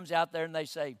waiter comes out there and they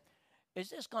say, is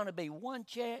this going to be one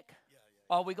check,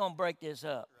 or are we going to break this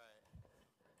up?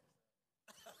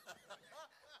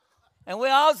 And we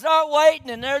all start waiting,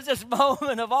 and there's this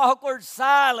moment of awkward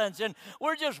silence, and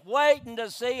we're just waiting to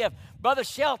see if Brother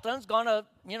Shelton's going to,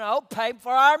 pay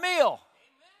for our meal.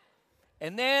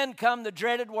 And then come the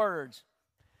dreaded words.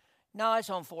 No, it's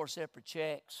on 4 separate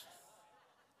checks.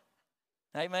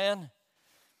 Amen?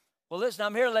 Well, listen,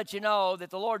 I'm here to let you know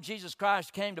that the Lord Jesus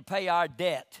Christ came to pay our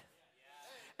debt.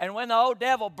 And when the old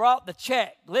devil brought the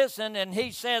check, listen, and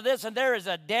he said, listen, there is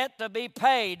a debt to be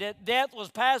paid. That debt was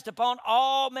passed upon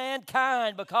all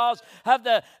mankind because of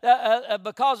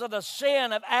the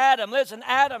sin of Adam. Listen,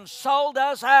 Adam sold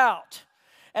us out.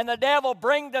 And the devil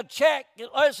bring the check.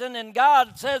 Listen, and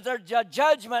God says their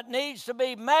judgment needs to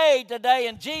be made today.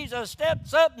 And Jesus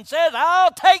steps up and says,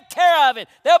 I'll take care of it.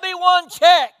 There'll be one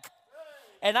check.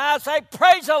 And I say,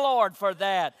 praise the Lord for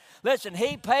that. Listen,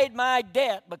 He paid my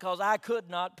debt because I could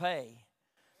not pay.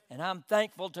 And I'm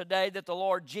thankful today that the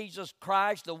Lord Jesus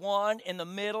Christ, the one in the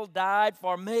middle, died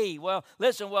for me. Well,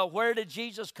 listen, where did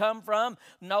Jesus come from?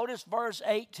 Notice verse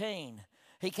 18.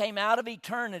 He came out of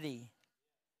eternity.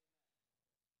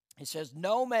 It says,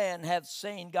 no man hath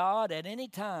seen God at any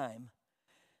time.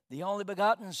 The only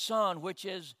begotten Son, which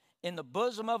is in the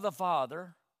bosom of the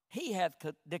Father, He hath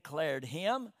declared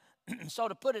Him. So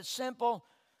to put it simple,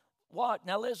 what?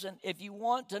 Now listen, if you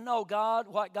want to know God,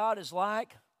 what God is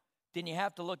like, then you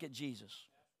have to look at Jesus.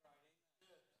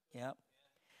 Yeah.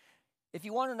 If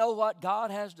you want to know what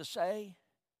God has to say,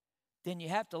 then you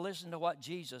have to listen to what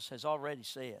Jesus has already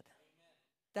said.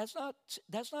 That's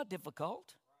not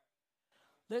difficult.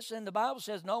 Listen, the Bible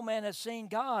says no man has seen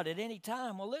God at any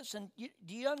time. Well, listen,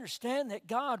 do you understand that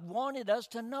God wanted us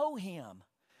to know Him?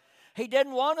 He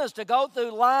didn't want us to go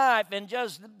through life and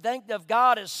just think of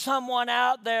God as someone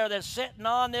out there that's sitting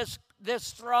on this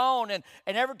throne, and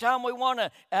every time we want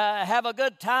to have a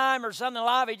good time or something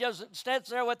like that, He just sits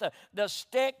there with the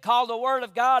stick called the Word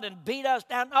of God and beat us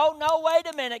down. Oh, no, wait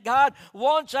a minute. God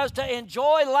wants us to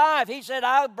enjoy life. He said,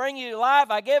 I'll bring you life.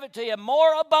 I give it to you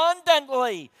more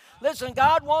abundantly. Listen,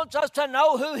 God wants us to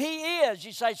know who He is.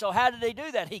 You say, so how did He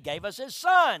do that? He gave us His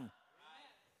Son.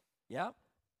 Yeah.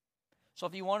 So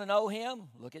if you want to know Him,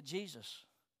 look at Jesus.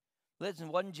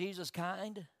 Listen, wasn't Jesus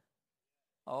kind?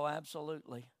 Oh,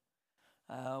 absolutely.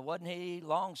 Wasn't He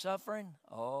long-suffering?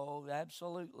 Oh,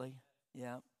 absolutely.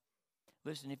 Yeah.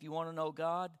 Listen, if you want to know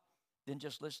God, then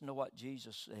just listen to what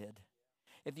Jesus said.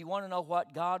 If you want to know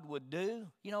what God would do,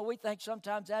 we think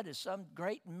sometimes that is some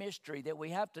great mystery that we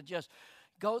have to just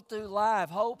go through life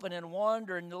hoping and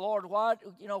wondering, Lord, what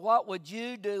would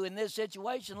you do in this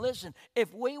situation? Listen,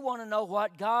 if we want to know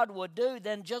what God would do,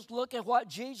 then just look at what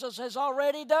Jesus has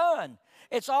already done.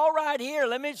 It's all right here.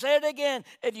 Let me say it again.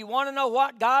 If you want to know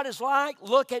what God is like,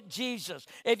 look at Jesus.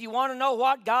 If you want to know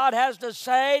what God has to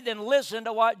say, then listen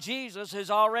to what Jesus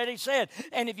has already said.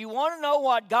 And if you want to know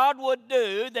what God would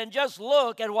do, then just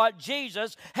look at what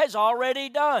Jesus has already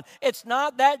done. It's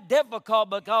not that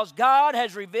difficult because God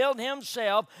has revealed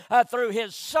Himself through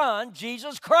His Son,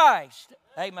 Jesus Christ.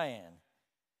 Amen.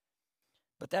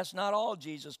 But that's not all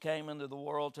Jesus came into the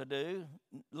world to do.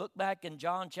 Look back in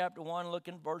John chapter 1, look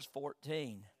in verse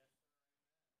 14.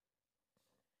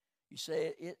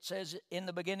 It says, in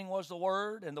the beginning was the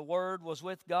Word, and the Word was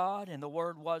with God, and the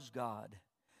Word was God.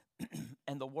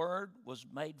 And the Word was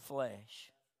made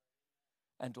flesh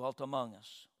and dwelt among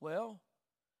us. Well,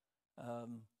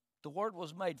 the Word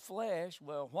was made flesh.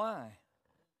 Well, why?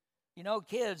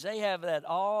 Kids, they have that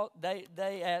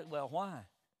they ask, well, why?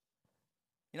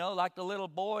 Like the little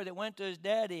boy that went to his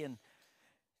daddy and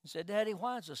said, Daddy,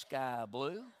 why is the sky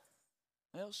blue?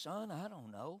 Well, son, I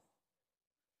don't know.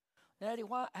 Daddy,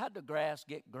 how'd the grass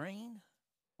get green?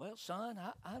 Well, son,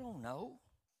 I don't know.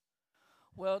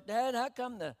 Well, Dad, how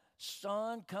come the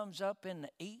sun comes up in the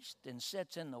east and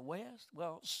sets in the west?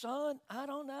 Well, son, I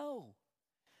don't know.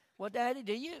 Well, Daddy,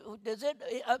 does it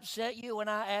upset you when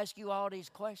I ask you all these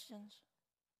questions?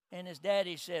 And his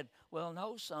daddy said, well,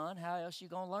 no, son, how else you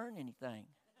going to learn anything?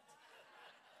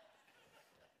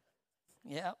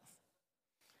 Yep.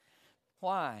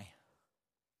 Why?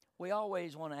 We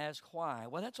always want to ask why.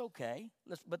 Well, that's okay.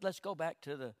 But let's go back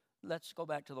to the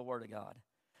Word of God.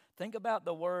 Think about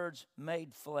the words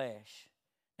made flesh.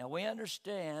 Now, we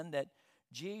understand that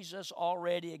Jesus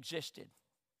already existed.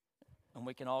 And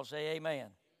we can all say amen.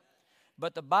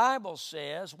 But the Bible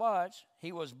says, watch,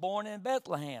 he was born in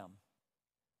Bethlehem.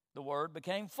 The Word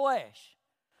became flesh.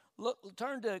 Look,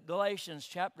 turn to Galatians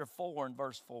chapter 4 and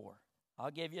verse 4.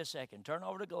 I'll give you a second. Turn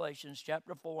over to Galatians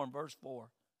chapter 4 and verse 4.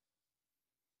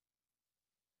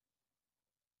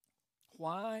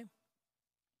 Why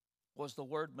was the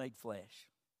Word made flesh?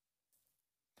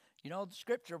 You know, the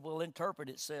Scripture will interpret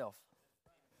itself.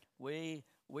 We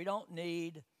don't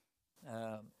need,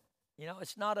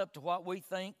 it's not up to what we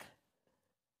think.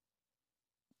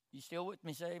 You still with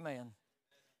me? Say amen.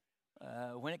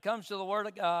 When it comes to the Word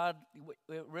of God,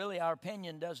 really our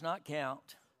opinion does not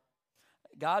count.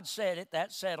 God said it,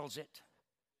 that settles it.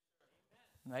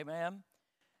 Amen.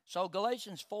 So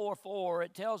Galatians 4:4,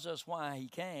 it tells us why he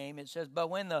came. It says, but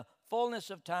when the fullness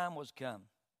of time was come.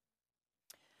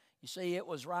 You see, it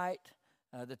was right.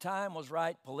 The time was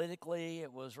right politically.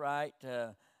 It was right,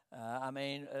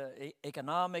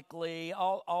 economically.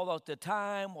 Although the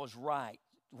time was right.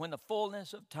 When the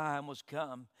fullness of time was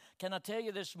come. Can I tell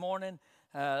you this morning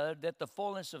that the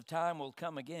fullness of time will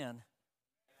come again?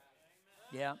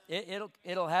 Yeah,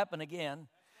 it'll happen again.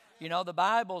 You know, the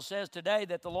Bible says today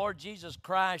that the Lord Jesus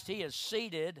Christ, he is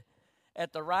seated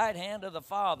at the right hand of the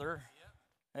Father.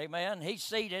 Amen. He's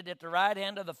seated at the right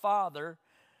hand of the Father.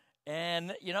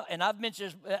 And, and I've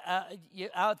mentioned,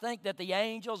 I think that the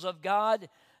angels of God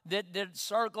that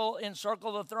encircle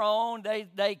the throne,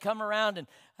 they come around and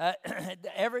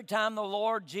every time the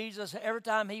Lord Jesus, every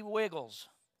time he wiggles.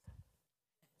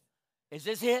 Is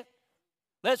this it?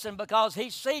 Listen, because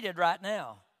he's seated right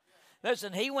now.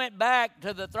 Listen, he went back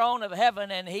to the throne of heaven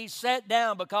and he sat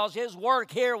down because his work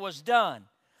here was done.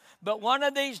 But one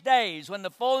of these days, when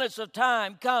the fullness of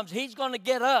time comes, he's going to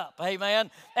get up, amen.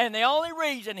 And the only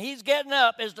reason he's getting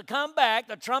up is to come back.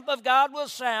 The trump of God will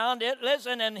sound.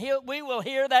 And we will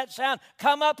hear that sound.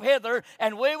 Come up hither,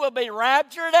 and we will be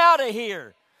raptured out of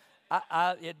here.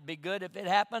 It'd be good if it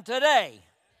happened today.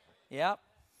 Yep.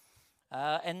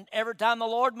 And every time the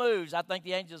Lord moves, I think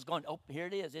the angel's going, oh, here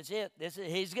it is. It's it.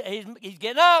 He's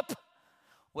getting up.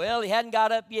 Well, he hadn't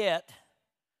got up yet,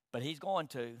 but he's going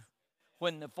to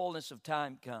when the fullness of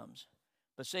time comes.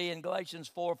 But see, in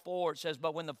Galatians 4:4, it says,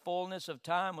 but when the fullness of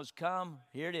time was come,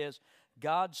 here it is,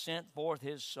 God sent forth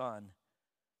his Son,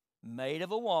 made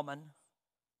of a woman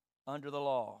under the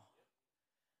law.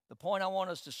 The point I want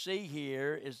us to see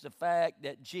here is the fact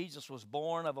that Jesus was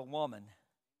born of a woman,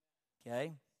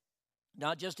 okay?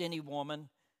 Not just any woman,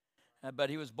 but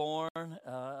he was born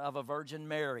of a Virgin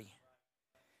Mary.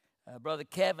 Brother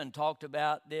Kevin talked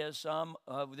about this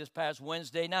this past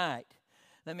Wednesday night.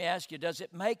 Let me ask you, does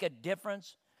it make a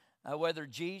difference whether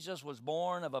Jesus was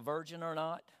born of a virgin or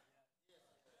not?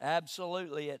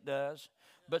 Absolutely it does.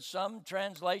 But some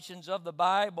translations of the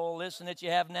Bible, listen, that you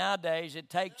have nowadays, it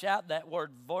takes out that word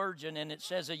virgin and it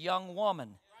says a young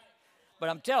woman. But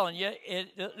I'm telling you,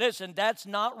 listen, that's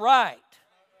not right.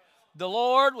 The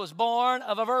Lord was born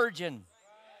of a virgin.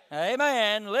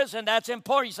 Amen. Listen, that's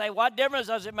important. You say, what difference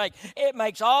does it make? It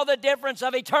makes all the difference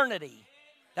of eternity.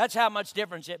 That's how much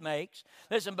difference it makes.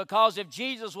 Listen, because if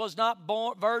Jesus was not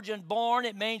virgin born,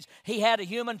 it means he had a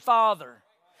human father.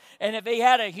 And if he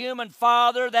had a human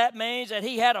father, that means that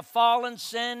he had a fallen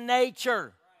sin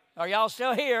nature. Are y'all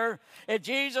still here? If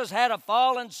Jesus had a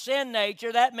fallen sin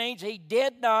nature, that means he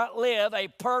did not live a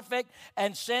perfect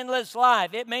and sinless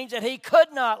life. It means that he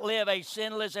could not live a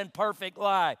sinless and perfect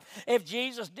life. If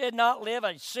Jesus did not live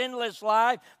a sinless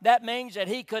life, that means that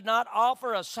he could not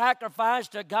offer a sacrifice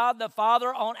to God the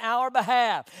Father on our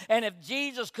behalf. And if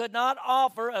Jesus could not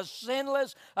offer a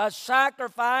sinless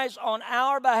sacrifice on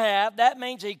our behalf, that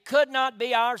means he could not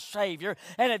be our Savior.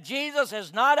 And if Jesus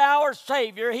is not our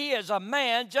Savior, he is a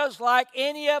man just like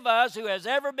any of us who has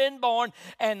ever been born.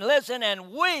 And listen,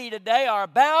 and we today are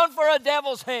bound for a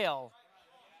devil's hell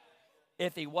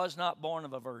if he was not born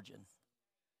of a virgin.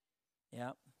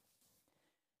 Yeah.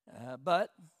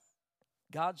 But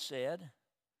God said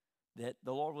that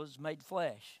the Lord was made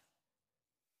flesh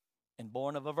and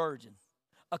born of a virgin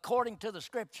according to the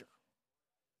Scripture.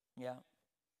 Yeah.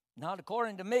 Not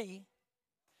according to me,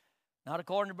 not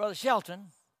according to Brother Shelton,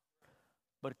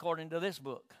 but according to this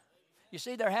book. You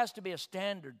see, there has to be a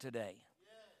standard today.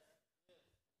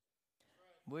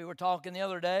 We were talking the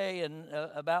other day and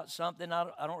about something,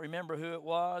 I don't remember who it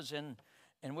was, and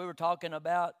we were talking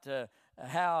about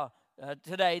how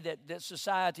today that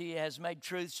society has made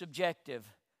truth subjective.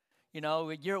 You know,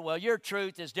 your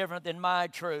truth is different than my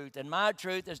truth, and my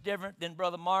truth is different than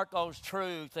Brother Marco's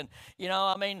truth. And, you know,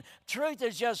 I mean, truth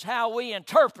is just how we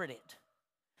interpret it.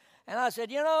 And I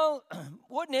said, you know,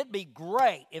 wouldn't it be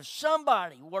great if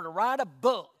somebody were to write a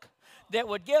book that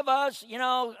would give us, you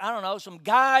know, I don't know, some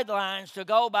guidelines to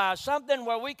go by, something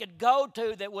where we could go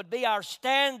to that would be our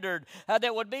standard,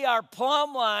 that would be our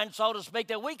plumb line, so to speak,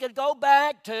 that we could go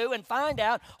back to and find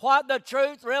out what the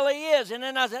truth really is. And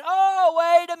then I said, oh,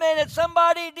 wait a minute,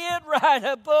 somebody did write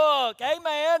a book.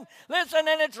 Amen. Listen,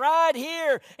 and it's right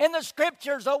here in the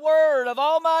Scriptures, the Word of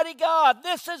Almighty God.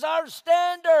 This is our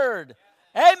standard.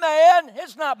 Amen.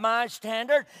 It's not my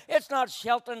standard. It's not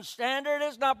Shelton's standard.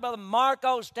 It's not Brother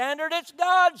Marco's standard. It's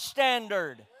God's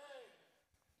standard.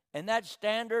 And that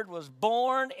standard was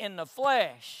born in the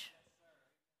flesh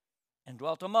and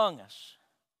dwelt among us.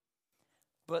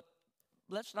 But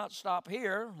let's not stop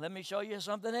here. Let me show you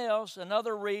something else.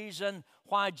 Another reason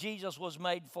why Jesus was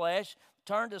made flesh.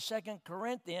 Turn to 2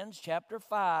 Corinthians chapter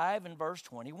 5 and verse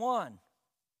 21.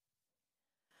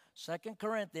 2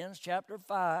 Corinthians chapter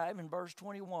 5 and verse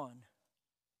 21.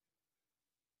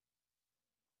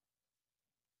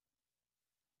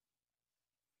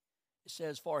 It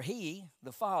says, for he,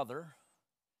 the Father,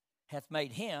 hath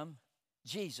made him,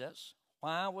 Jesus.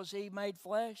 Why was he made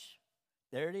flesh?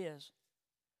 There it is.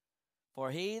 For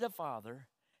he, the Father,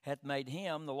 hath made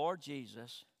him, the Lord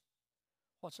Jesus.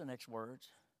 What's the next words?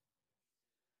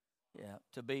 Yeah,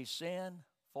 to be sin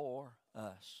for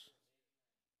us.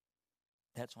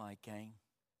 That's why he came.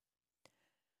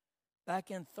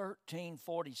 Back in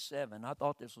 1347, I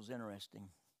thought this was interesting.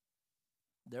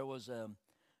 There was a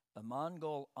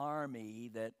Mongol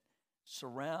army that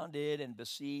surrounded and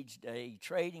besieged a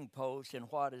trading post in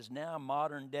what is now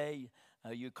modern-day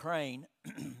Ukraine.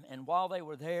 And while they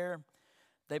were there,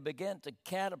 they began to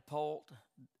catapult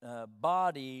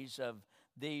bodies of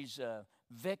these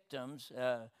victims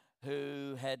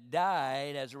who had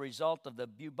died as a result of the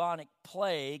bubonic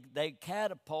plague. They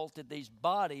catapulted these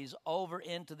bodies over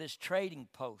into this trading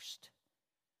post.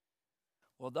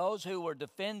 Well, those who were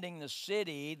defending the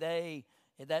city,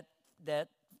 that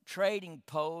trading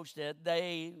post,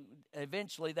 they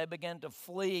began to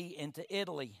flee into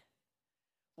Italy.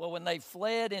 Well, when they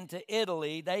fled into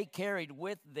Italy, they carried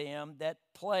with them that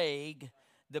plague,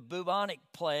 the bubonic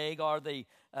plague, or the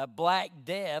Black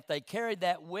Death. They carried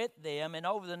that with them, and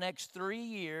over the next 3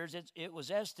 years, it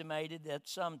was estimated that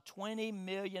some 20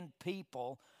 million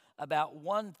people, about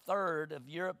 1/3 of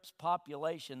Europe's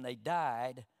population, they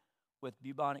died with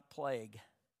bubonic plague.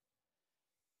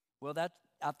 Well,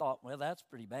 I thought, that's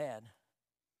pretty bad.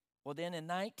 Well, then in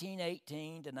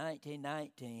 1918 to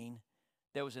 1919,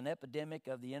 there was an epidemic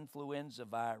of the influenza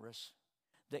virus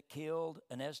that killed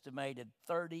an estimated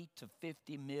 30 to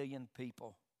 50 million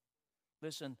people.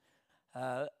 Listen,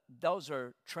 those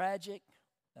are tragic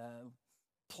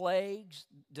plagues,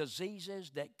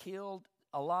 diseases that killed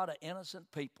a lot of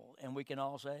innocent people, and we can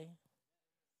all say.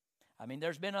 I mean,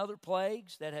 there's been other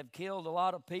plagues that have killed a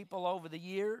lot of people over the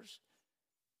years,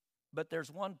 but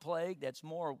there's one plague that's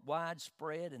more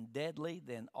widespread and deadly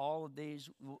than all of these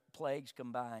plagues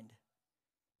combined.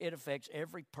 It affects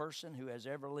every person who has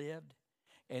ever lived,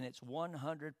 and it's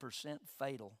 100%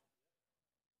 fatal.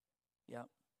 Yep.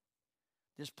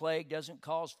 This plague doesn't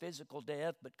cause physical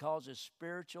death, but causes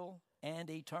spiritual and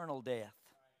eternal death.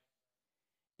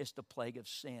 It's the plague of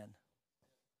sin.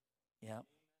 Yep.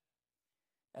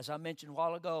 As I mentioned a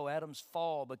while ago, Adam's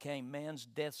fall became man's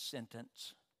death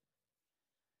sentence.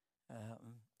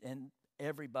 And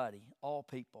everybody, all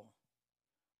people,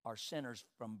 are sinners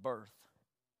from birth.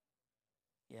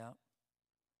 Yeah.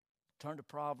 Turn to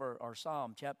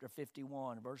Psalm chapter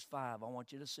 51, verse 5. I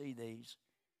want you to see these.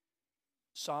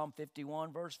 Psalm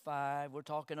 51, verse 5. We're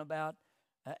talking about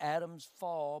Adam's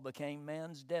fall became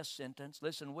man's death sentence.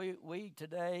 Listen, we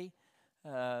today,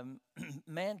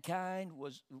 mankind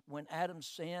was, when Adam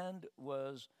sinned,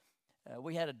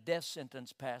 we had a death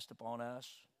sentence passed upon us.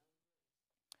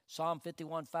 Psalm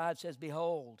 51:5 says,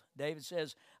 behold, David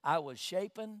says, I was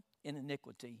shapen in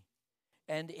iniquity,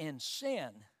 and in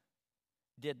sin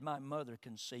did my mother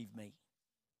conceive me.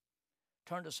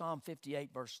 Turn to Psalm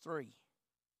 58, verse 3.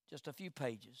 Just a few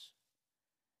pages.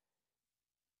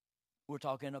 We're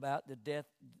talking about the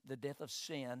death of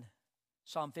sin.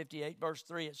 Psalm 58, verse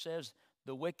 3, it says,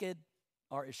 the wicked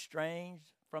are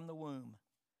estranged from the womb.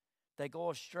 They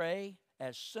go astray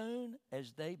as soon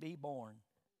as they be born.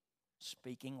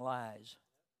 speaking lies.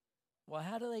 Well,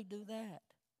 how do they do that?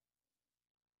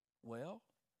 Well,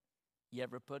 you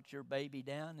ever put your baby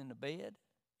down in the bed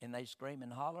and they scream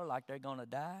and holler like they're going to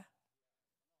die?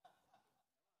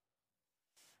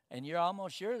 And you're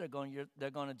almost sure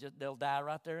they'll die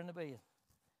right there in the bed.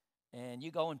 And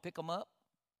you go and pick them up,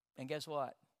 and guess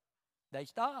what? They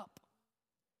stop.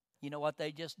 You know what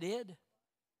they just did?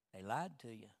 They lied to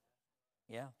you.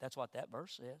 Yeah, that's what that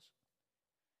verse says.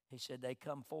 He said they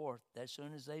come forth as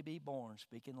soon as they be born,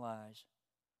 speaking lies.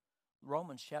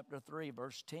 Romans chapter 3,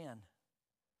 verse 10.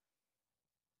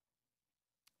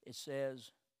 It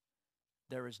says,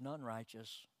 there is none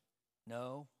righteous.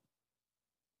 No,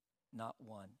 not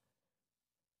one.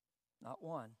 Not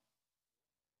one.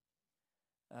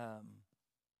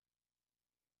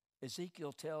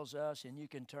 Ezekiel tells us, and you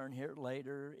can turn here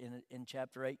later in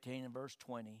chapter 18 and verse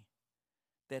 20,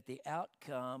 that the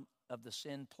outcome of the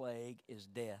sin plague is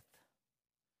death.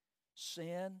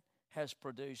 Sin has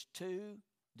produced two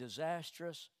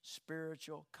disastrous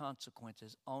spiritual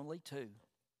consequences. Only two.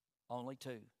 Only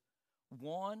two.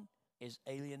 One is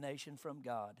alienation from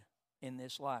God in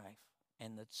this life,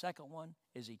 and the second one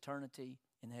is eternity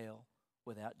in hell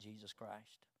without Jesus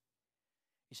Christ.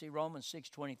 You see, Romans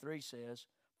 6:23 says,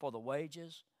 for the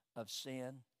wages of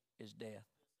sin is death.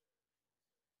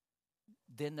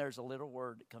 Then there's a little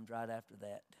word that comes right after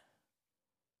that.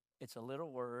 It's a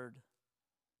little word,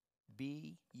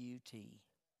 B-U-T,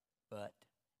 but.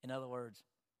 In other words,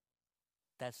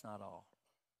 that's not all.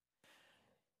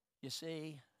 You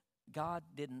see, God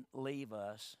didn't leave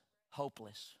us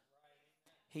hopeless.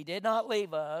 He did not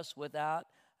leave us without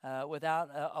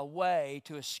a way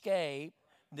to escape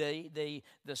the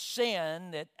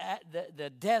sin, the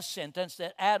death sentence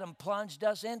that Adam plunged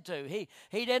us into.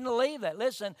 He didn't leave that.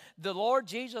 Listen, the Lord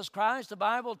Jesus Christ, the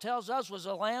Bible tells us, was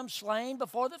a lamb slain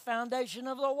before the foundation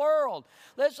of the world.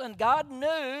 Listen, God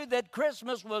knew that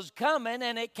Christmas was coming,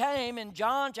 and it came in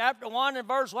John chapter 1 and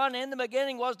verse 1. In the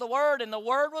beginning was the Word, and the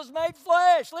Word was made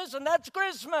flesh. Listen, that's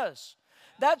Christmas.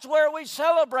 That's where we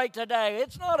celebrate today.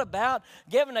 It's not about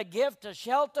giving a gift to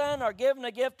Shelton or giving a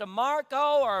gift to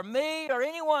Marco or me or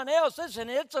anyone else. Listen,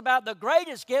 it's about the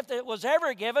greatest gift that was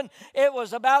ever given. It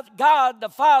was about God the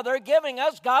Father giving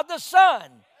us God the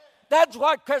Son. That's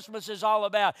what Christmas is all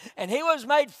about. And He was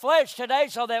made flesh today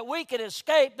so that we could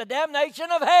escape the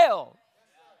damnation of hell.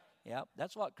 Yep,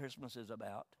 that's what Christmas is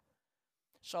about.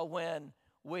 So when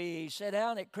we sit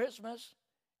down at Christmas,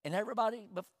 and everybody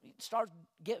starts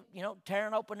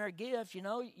tearing open their gifts.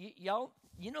 Y'all,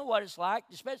 you know what it's like,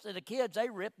 especially the kids. They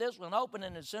rip this one open,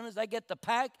 and as soon as they get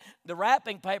the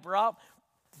wrapping paper off,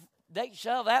 they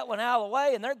shove that one out of the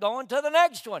way, and they're going to the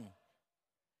next one.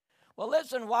 Well,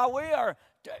 listen, while we are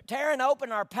tearing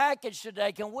open our package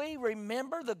today, can we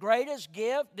remember the greatest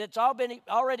gift that's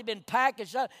already been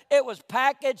packaged up? It was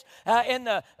packaged in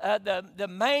the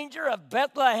manger of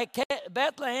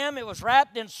Bethlehem. It was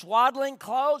wrapped in swaddling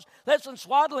clothes. Listen,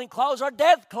 swaddling clothes are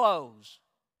death clothes.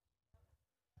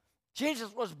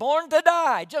 Jesus was born to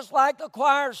die, just like the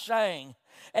choir sang.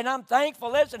 And I'm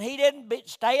thankful, listen, He didn't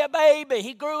stay a baby.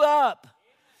 He grew up.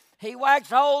 He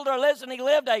waxed older. Listen, He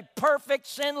lived a perfect,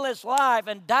 sinless life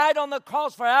and died on the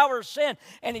cross for our sin.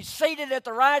 And He's seated at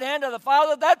the right hand of the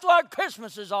Father. That's what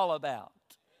Christmas is all about.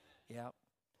 Yep.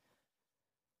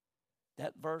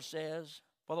 That verse says,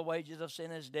 for the wages of sin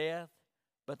is death,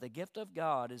 but the gift of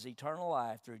God is eternal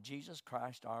life through Jesus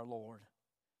Christ our Lord.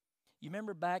 You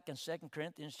remember back in 2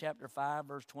 Corinthians chapter 5,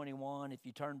 verse 21, if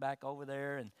you turn back over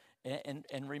there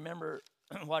and remember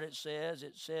what it says.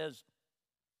 It says,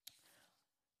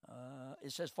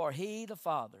 for He, the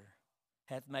Father,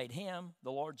 hath made Him,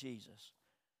 the Lord Jesus,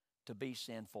 to be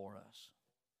sin for us.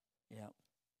 Yep.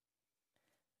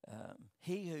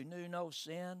 He who knew no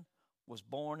sin was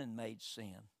born and made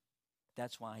sin.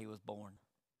 That's why He was born.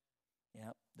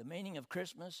 Yep. The meaning of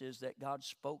Christmas is that God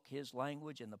spoke His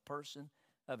language in the person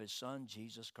of His Son,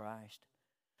 Jesus Christ.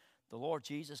 The Lord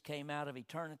Jesus came out of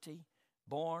eternity,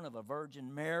 born of a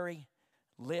Virgin Mary,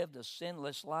 lived a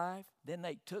sinless life. Then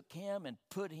they took Him and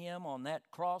put Him on that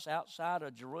cross outside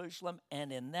of Jerusalem.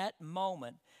 And in that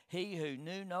moment, He who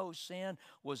knew no sin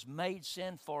was made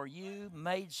sin for you,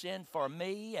 made sin for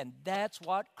me. And that's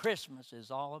what Christmas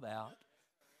is all about.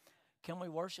 Can we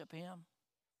worship Him?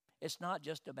 It's not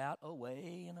just about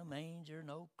away in a manger,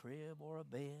 no crib or a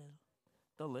bed.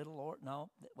 The little Lord, no,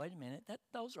 wait a minute,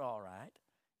 those are all right.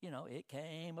 It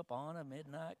came upon a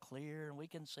midnight clear, and we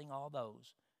can sing all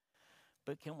those.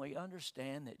 But can we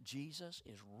understand that Jesus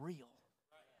is real?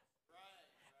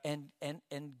 And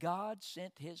God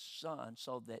sent His Son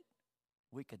so that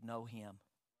we could know Him.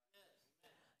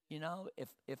 You know,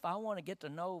 if I want to get to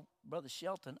know Brother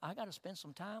Shelton, I got to spend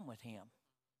some time with him.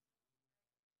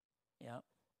 Yeah.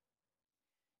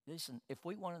 Listen, if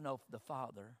we want to know the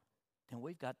Father, then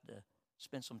we've got to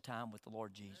spend some time with the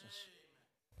Lord Jesus.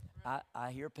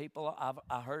 I hear people,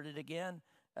 I heard it again,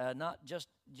 not just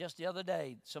the other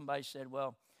day. Somebody said,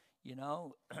 well, you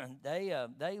know, they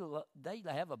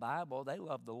have a Bible, they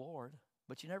love the Lord,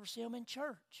 but you never see them in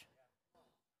church.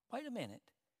 Wait a minute.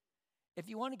 If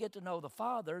you want to get to know the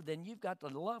Father, then you've got to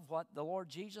love what the Lord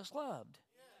Jesus loved.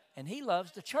 And He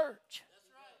loves the church.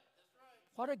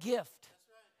 What a gift.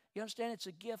 You understand? It's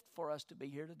a gift for us to be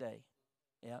here today.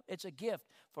 Yeah, it's a gift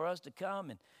for us to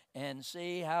come and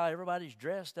see how everybody's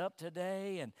dressed up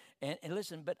today. And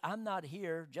listen, but I'm not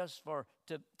here just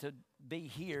to be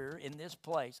here in this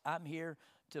place. I'm here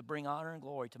to bring honor and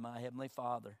glory to my Heavenly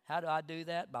Father. How do I do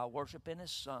that? By worshiping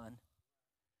His Son.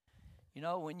 You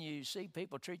know, when you see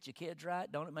people treat your kids right,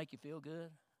 don't it make you feel good?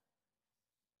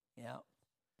 Yeah.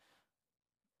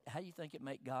 How do you think it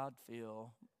make God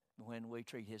feel when we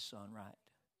treat His Son right?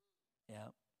 Yeah.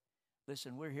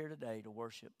 Listen, we're here today to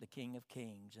worship the King of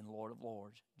Kings and Lord of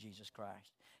Lords, Jesus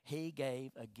Christ. He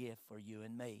gave a gift for you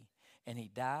and me, and He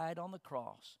died on the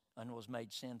cross and was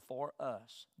made sin for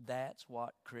us. That's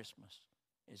what Christmas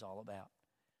is all about.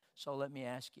 So let me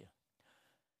ask you,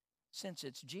 since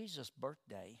it's Jesus'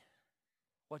 birthday,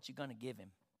 what you going to give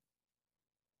Him?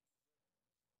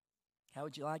 How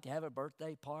would you like to have a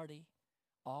birthday party?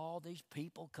 All these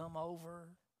people come over,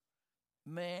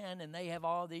 man, and they have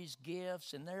all these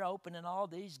gifts, and they're opening all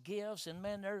these gifts, and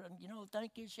man, they're, you know,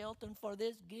 thank you, Shelton, for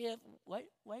this gift. Wait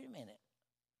a minute.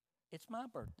 It's my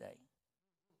birthday.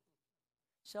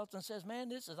 Shelton says, man,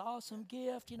 this is an awesome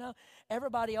gift, you know.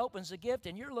 Everybody opens the gift,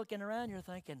 and you're looking around, you're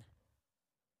thinking,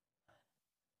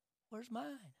 where's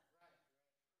mine?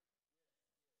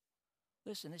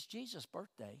 Listen, it's Jesus'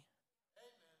 birthday.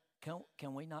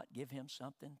 Can we not give Him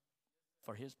something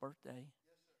for His birthday?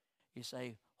 You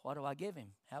say, what do I give Him?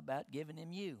 How about giving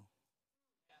Him you?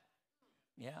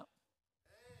 Yeah.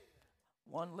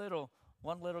 One little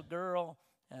girl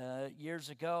years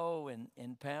ago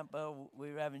in Pampa,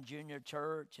 we were having junior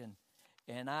church,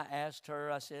 and I asked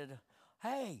her, I said,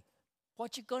 hey,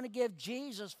 what you going to give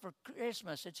Jesus for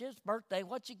Christmas? It's His birthday.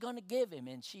 What you going to give Him?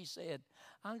 And she said,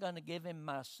 I'm going to give Him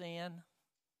my sin.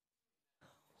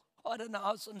 What an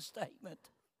awesome statement.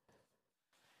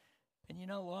 And you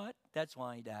know what? That's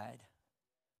why He died.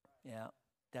 Yeah,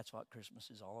 that's what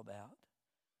Christmas is all about.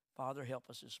 Father, help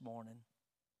us this morning.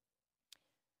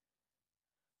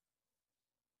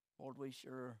 Lord,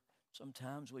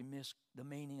 sometimes we miss the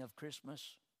meaning of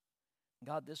Christmas.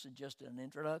 God, this is just an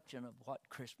introduction of what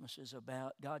Christmas is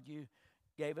about. God, you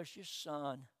gave us your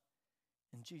Son,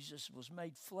 and Jesus was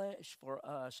made flesh for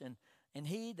us, and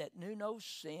He that knew no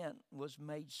sin was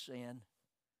made sin.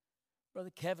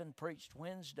 Brother Kevin preached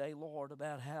Wednesday, Lord,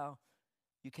 about how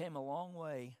you came a long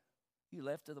way. You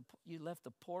left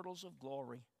the portals of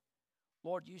glory.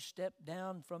 Lord, you stepped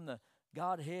down from the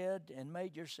Godhead and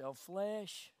made yourself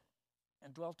flesh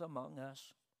and dwelt among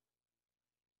us.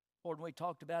 Lord, we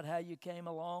talked about how you came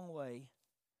a long way.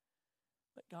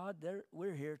 But God,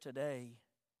 we're here today.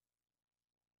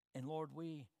 And Lord,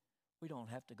 we don't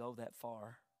have to go that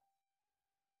far.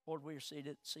 Lord, we're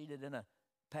seated in a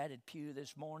padded pew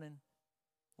this morning,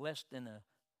 less than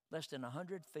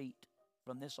 100 feet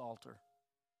from this altar.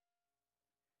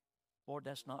 Lord,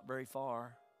 that's not very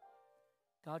far.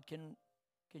 God, can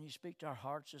you speak to our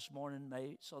hearts this morning,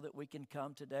 mate, so that we can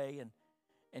come today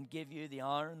and give you the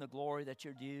honor and the glory that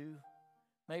you're due?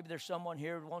 Maybe there's someone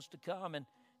here who wants to come and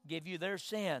give you their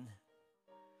sin.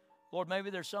 Lord, maybe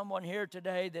there's someone here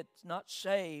today that's not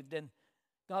saved, and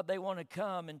God, they want to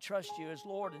come and trust you as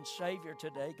Lord and Savior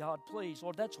today. God, please,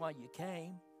 Lord, that's why you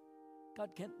came. God,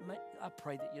 I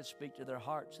pray that you'll speak to their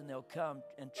hearts and they'll come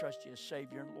and trust you as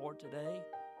Savior and Lord today.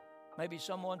 Maybe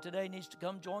someone today needs to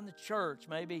come join the church.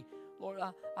 Maybe, Lord,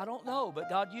 I don't know, but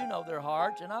God, you know their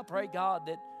hearts. And I pray, God,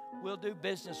 that we'll do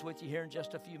business with you here in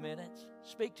just a few minutes.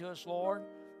 Speak to us, Lord.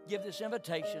 Give this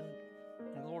invitation.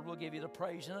 And Lord, we'll give you the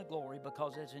praise and the glory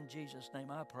because it's in Jesus'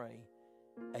 name I pray.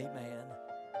 Amen.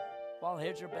 While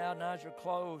heads are bowed and eyes are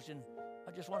closed, and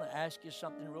I just want to ask you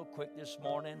something real quick this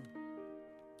morning.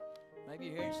 Maybe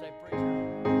you hear you say,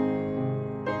 preacher,